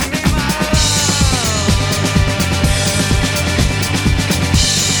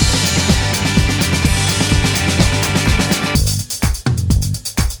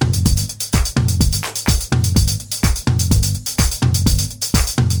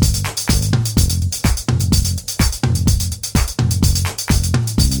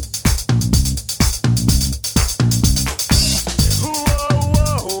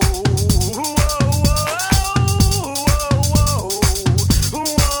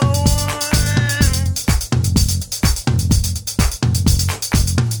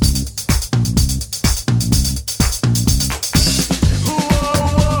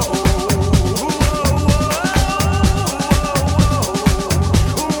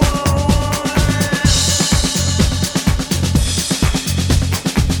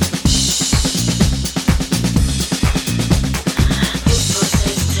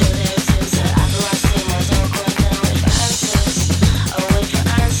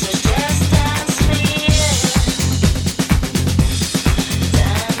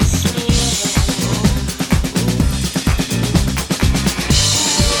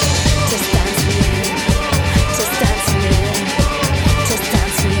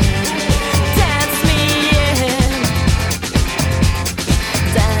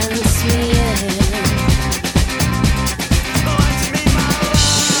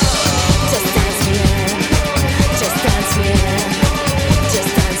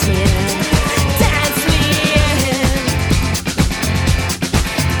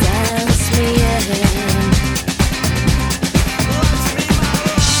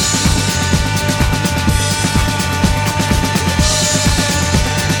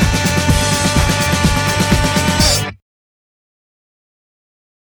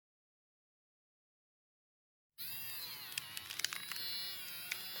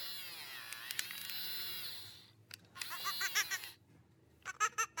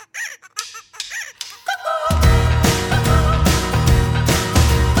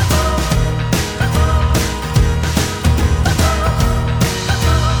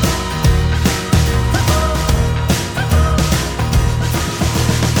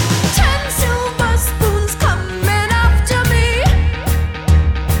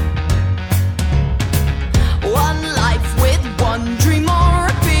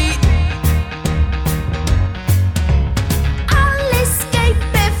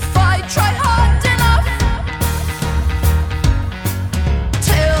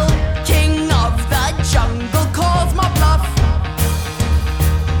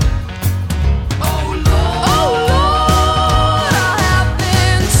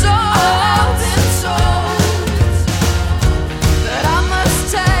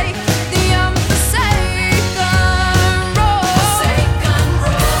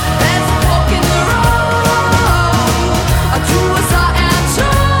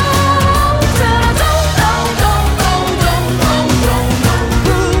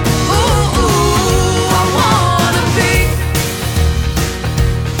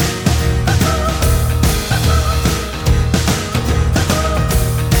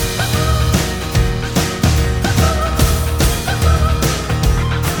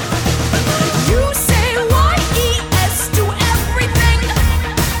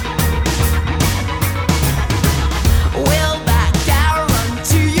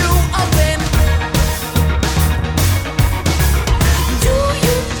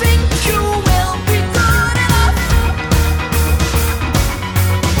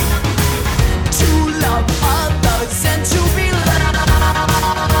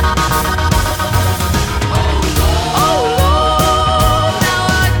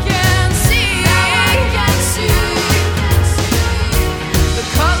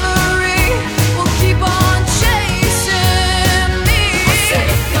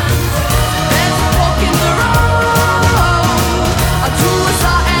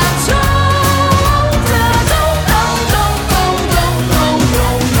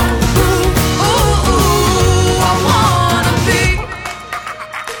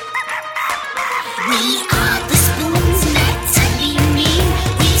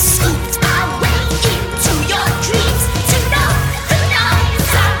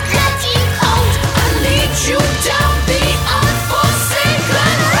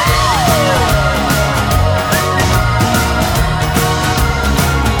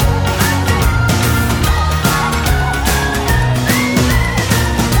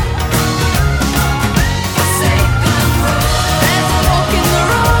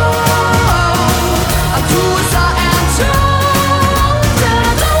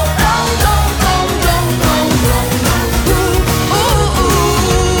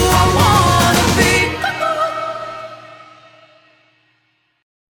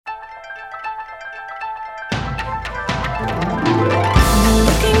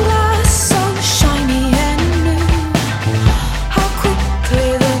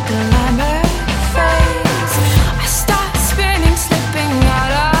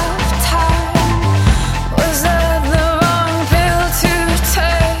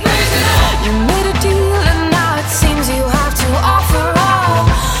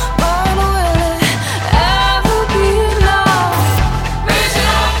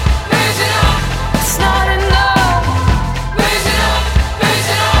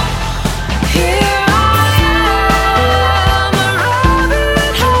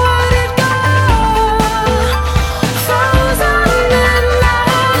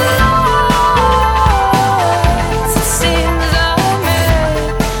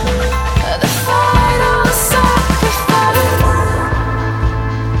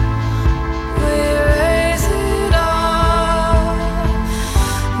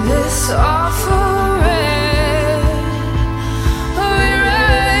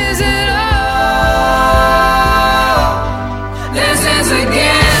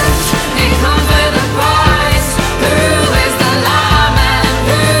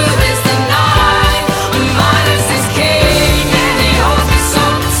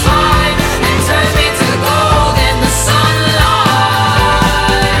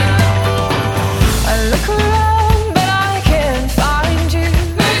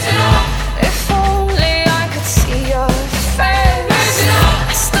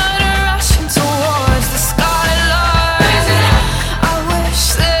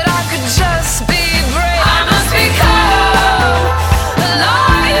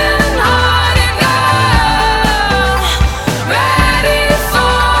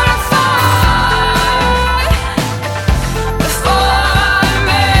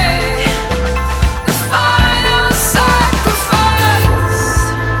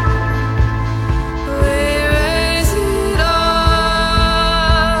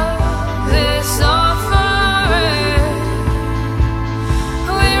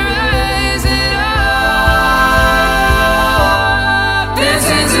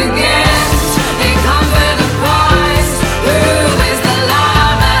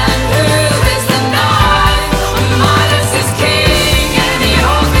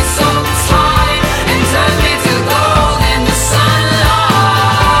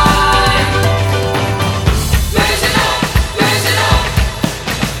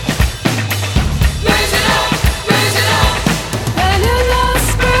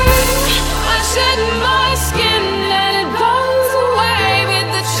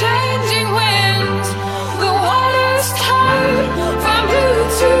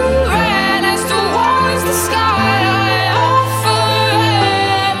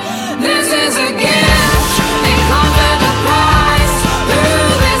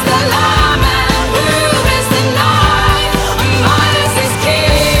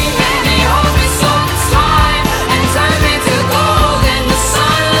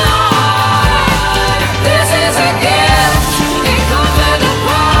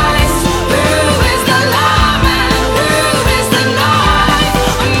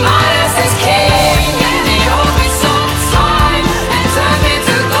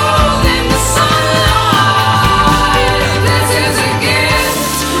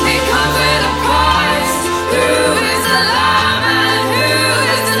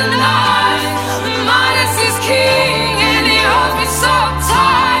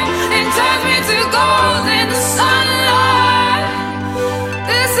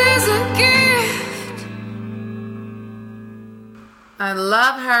 I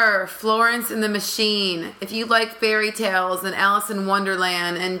love her. Florence and the Machine. If you like fairy tales and Alice in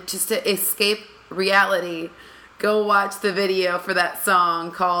Wonderland and just to escape reality, go watch the video for that song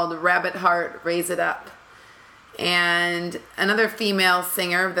called Rabbit Heart, Raise It Up. And another female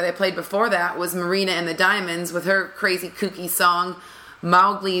singer that I played before that was Marina and the Diamonds with her crazy kooky song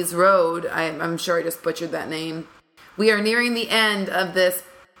Mowgli's Road. I'm sure I just butchered that name. We are nearing the end of this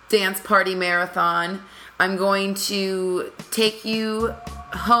dance party marathon. I'm going to take you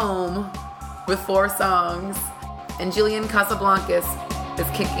home with 4 songs, and Julian Casablancas is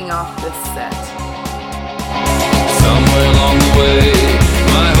kicking off this set. Somewhere along the way,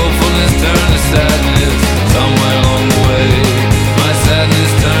 my hopefulness turned to sadness. Somewhere along the way, my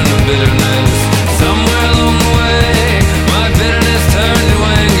sadness turned to bitterness. Somewhere along the way, my bitterness turned to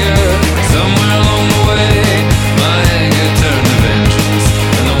anger. Somewhere along the way, my anger turned to vengeance.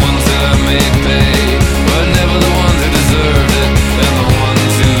 And the ones that I made pay were never the ones who deserved it. And the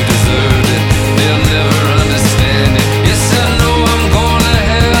ones who deserved it, they'll never understand it. Yes, I know I'm going to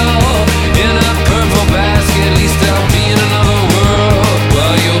hell in a purple basket. At least I'll be in another world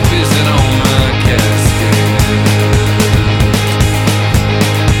while you're pissing on my casket.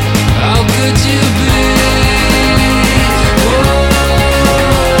 How could you be?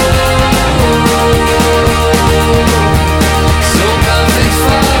 So perfect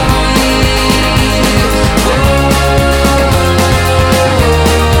for me.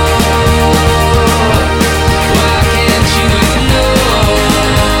 Why can't you ignore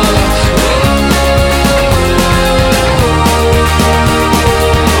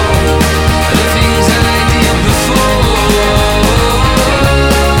the things that I did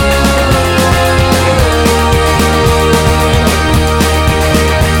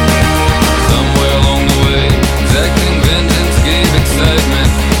Somewhere along the way, exacting vengeance gave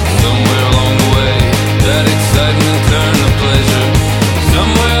excitement. Somewhere along the way, that excitement turned to pleasure.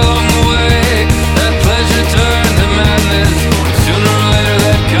 Somewhere along the way, that pleasure turned to madness. Sooner or later,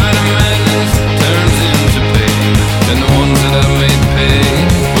 that kind of madness turns into pain. And the ones that I made pay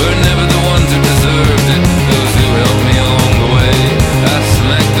were never the ones who deserved it. Those who helped me along the way, I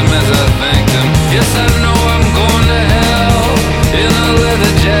smacked them as I thanked them. Yes, I know I'm going to hell in a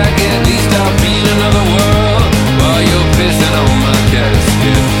leather jacket. At least I'll be in another world while you're pissing on my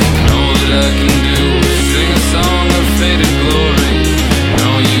casket. And all that I can do is sing a song of faded glory. And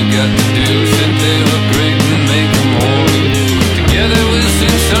all you got to do is sit there, look great, and make them holy. Together we'll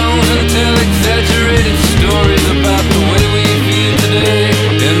sing songs and tell exaggerated stories about the way we feel today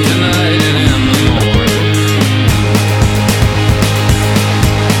and tonight and in the morning.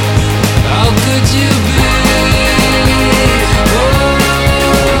 How could you be?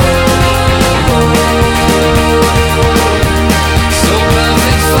 So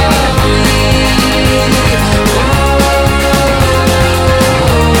perfect for me.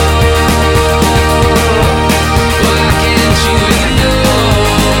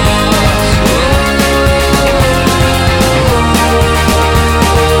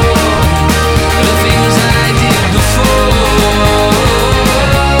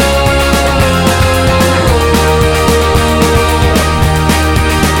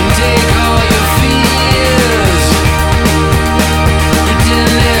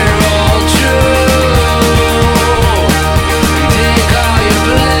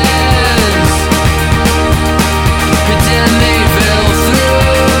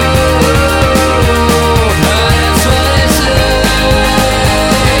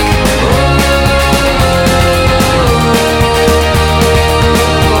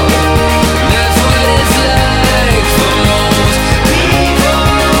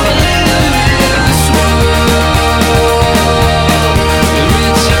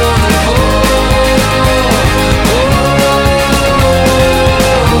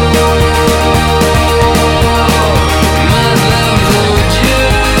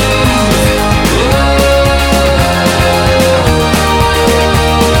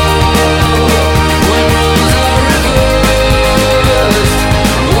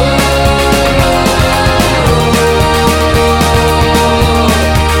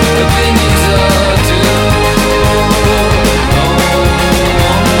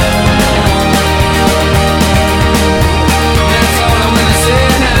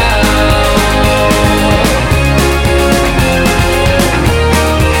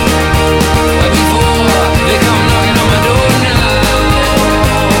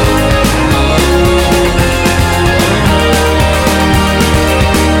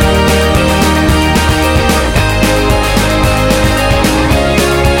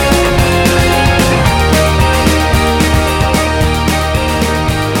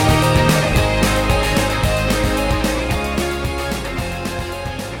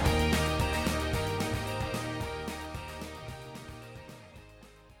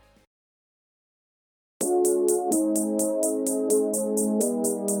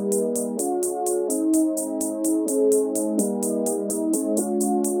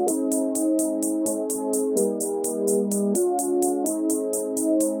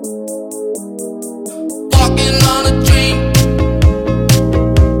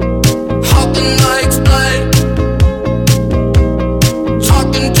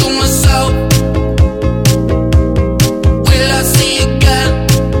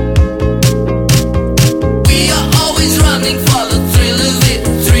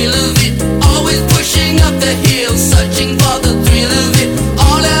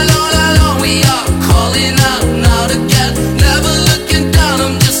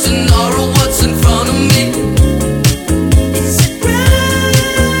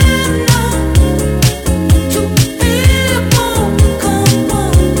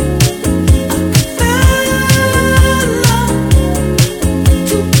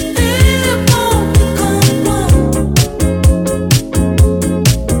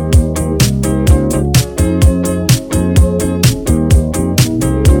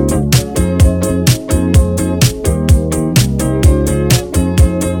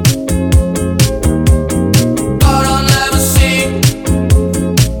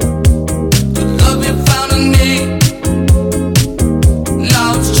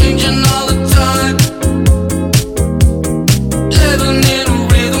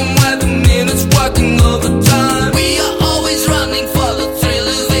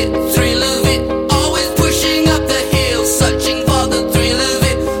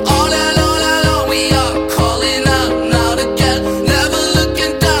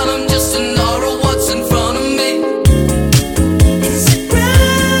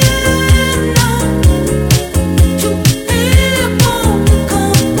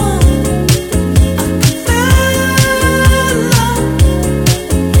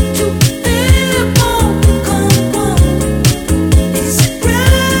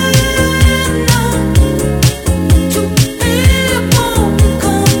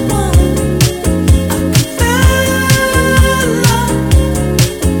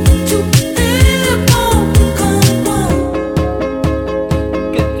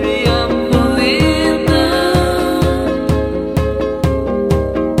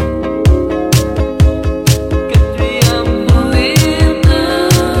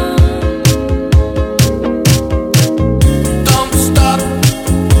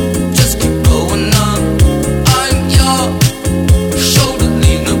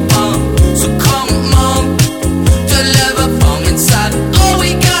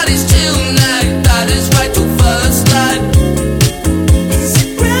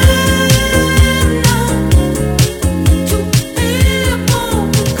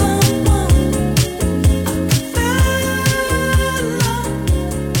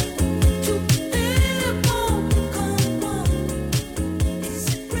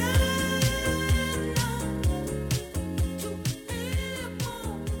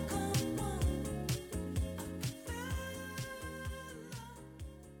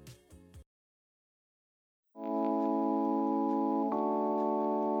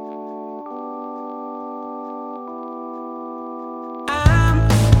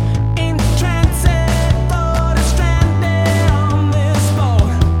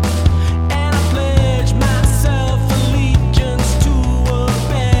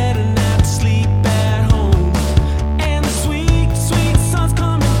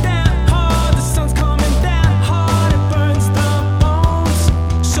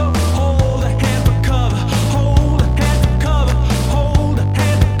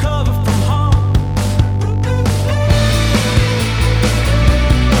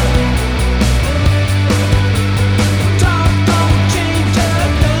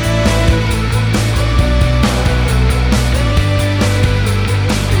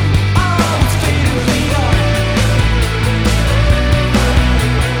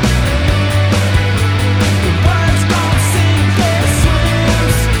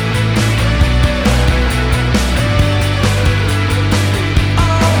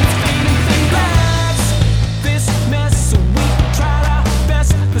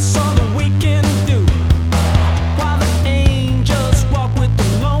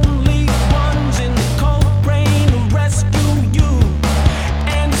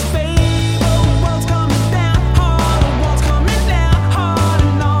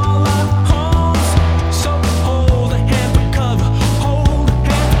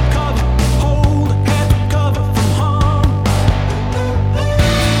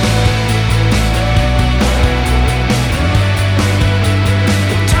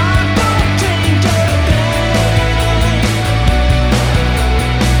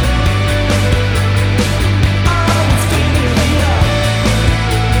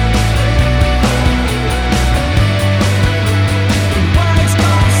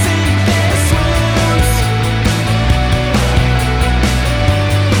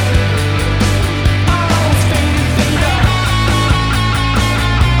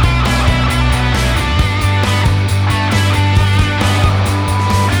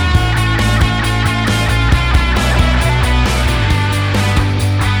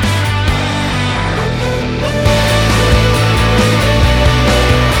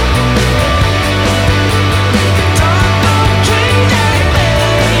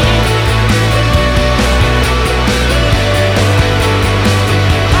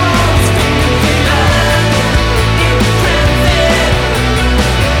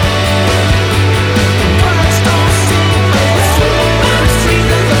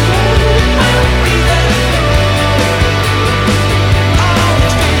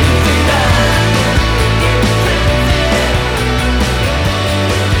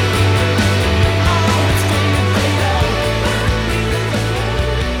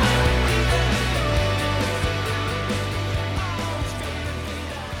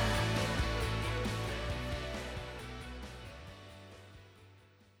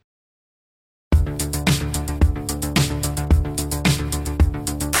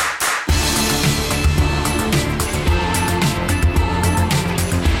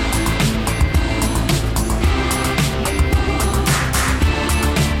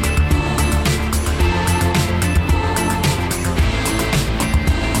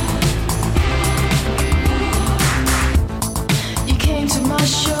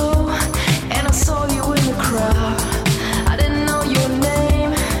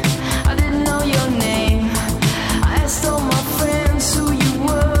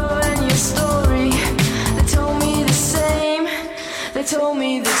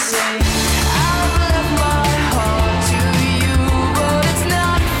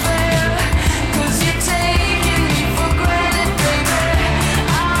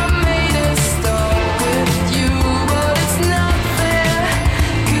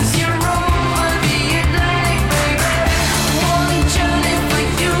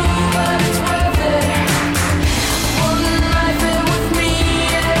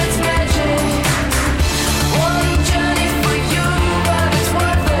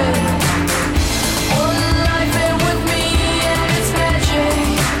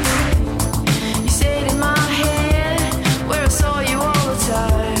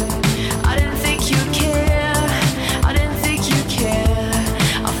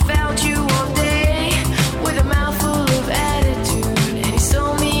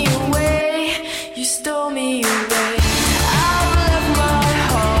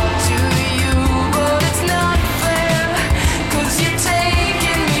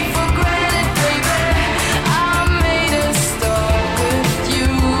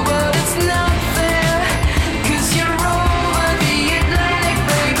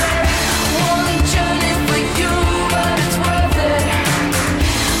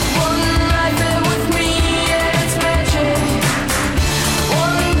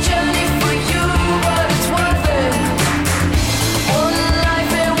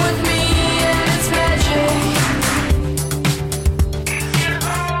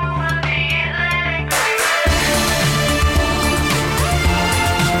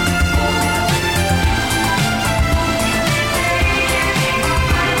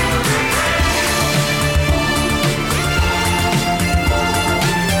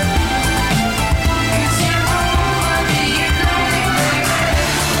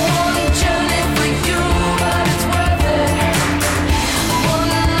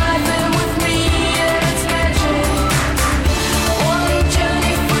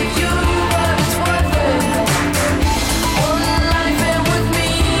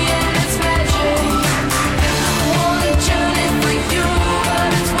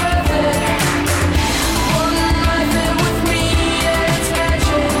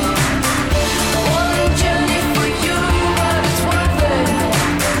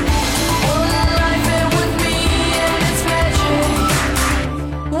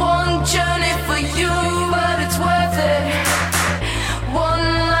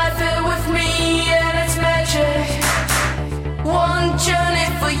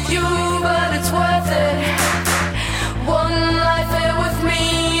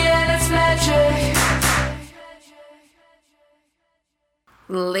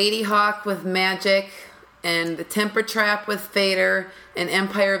 Lady Hawk with Magic, and The Temper Trap with Fader, and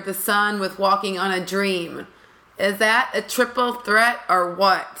Empire of the Sun with Walking on a Dream. Is that a triple threat or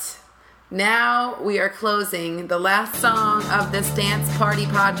what? Now we are closing the last song of this dance party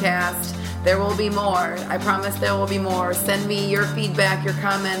podcast. There will be more. I promise there will be more. Send me your feedback, your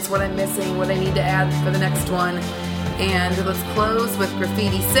comments, what I'm missing, what I need to add for the next one. And let's close with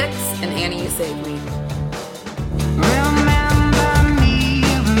Graffiti 6 and Annie, You Saved Me.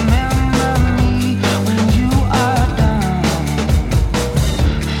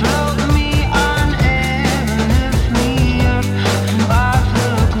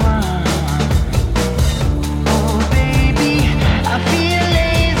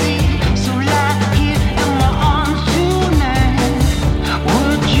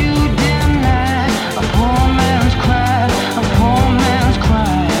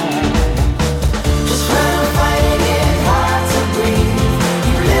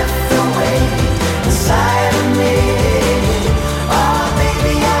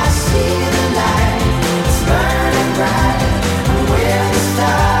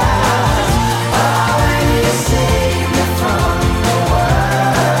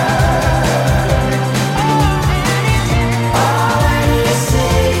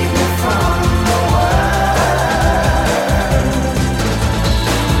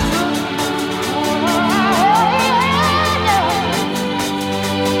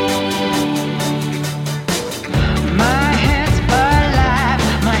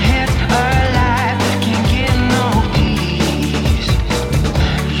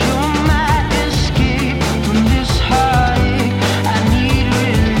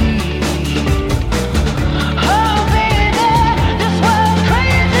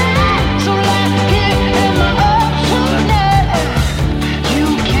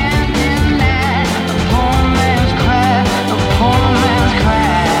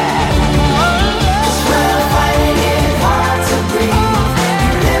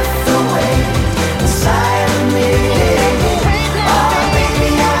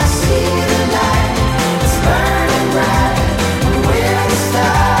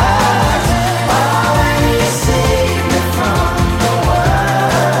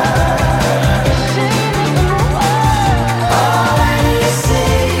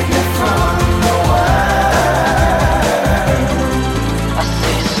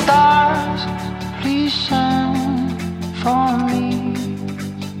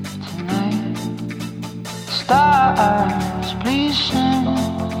 Stars, please shine.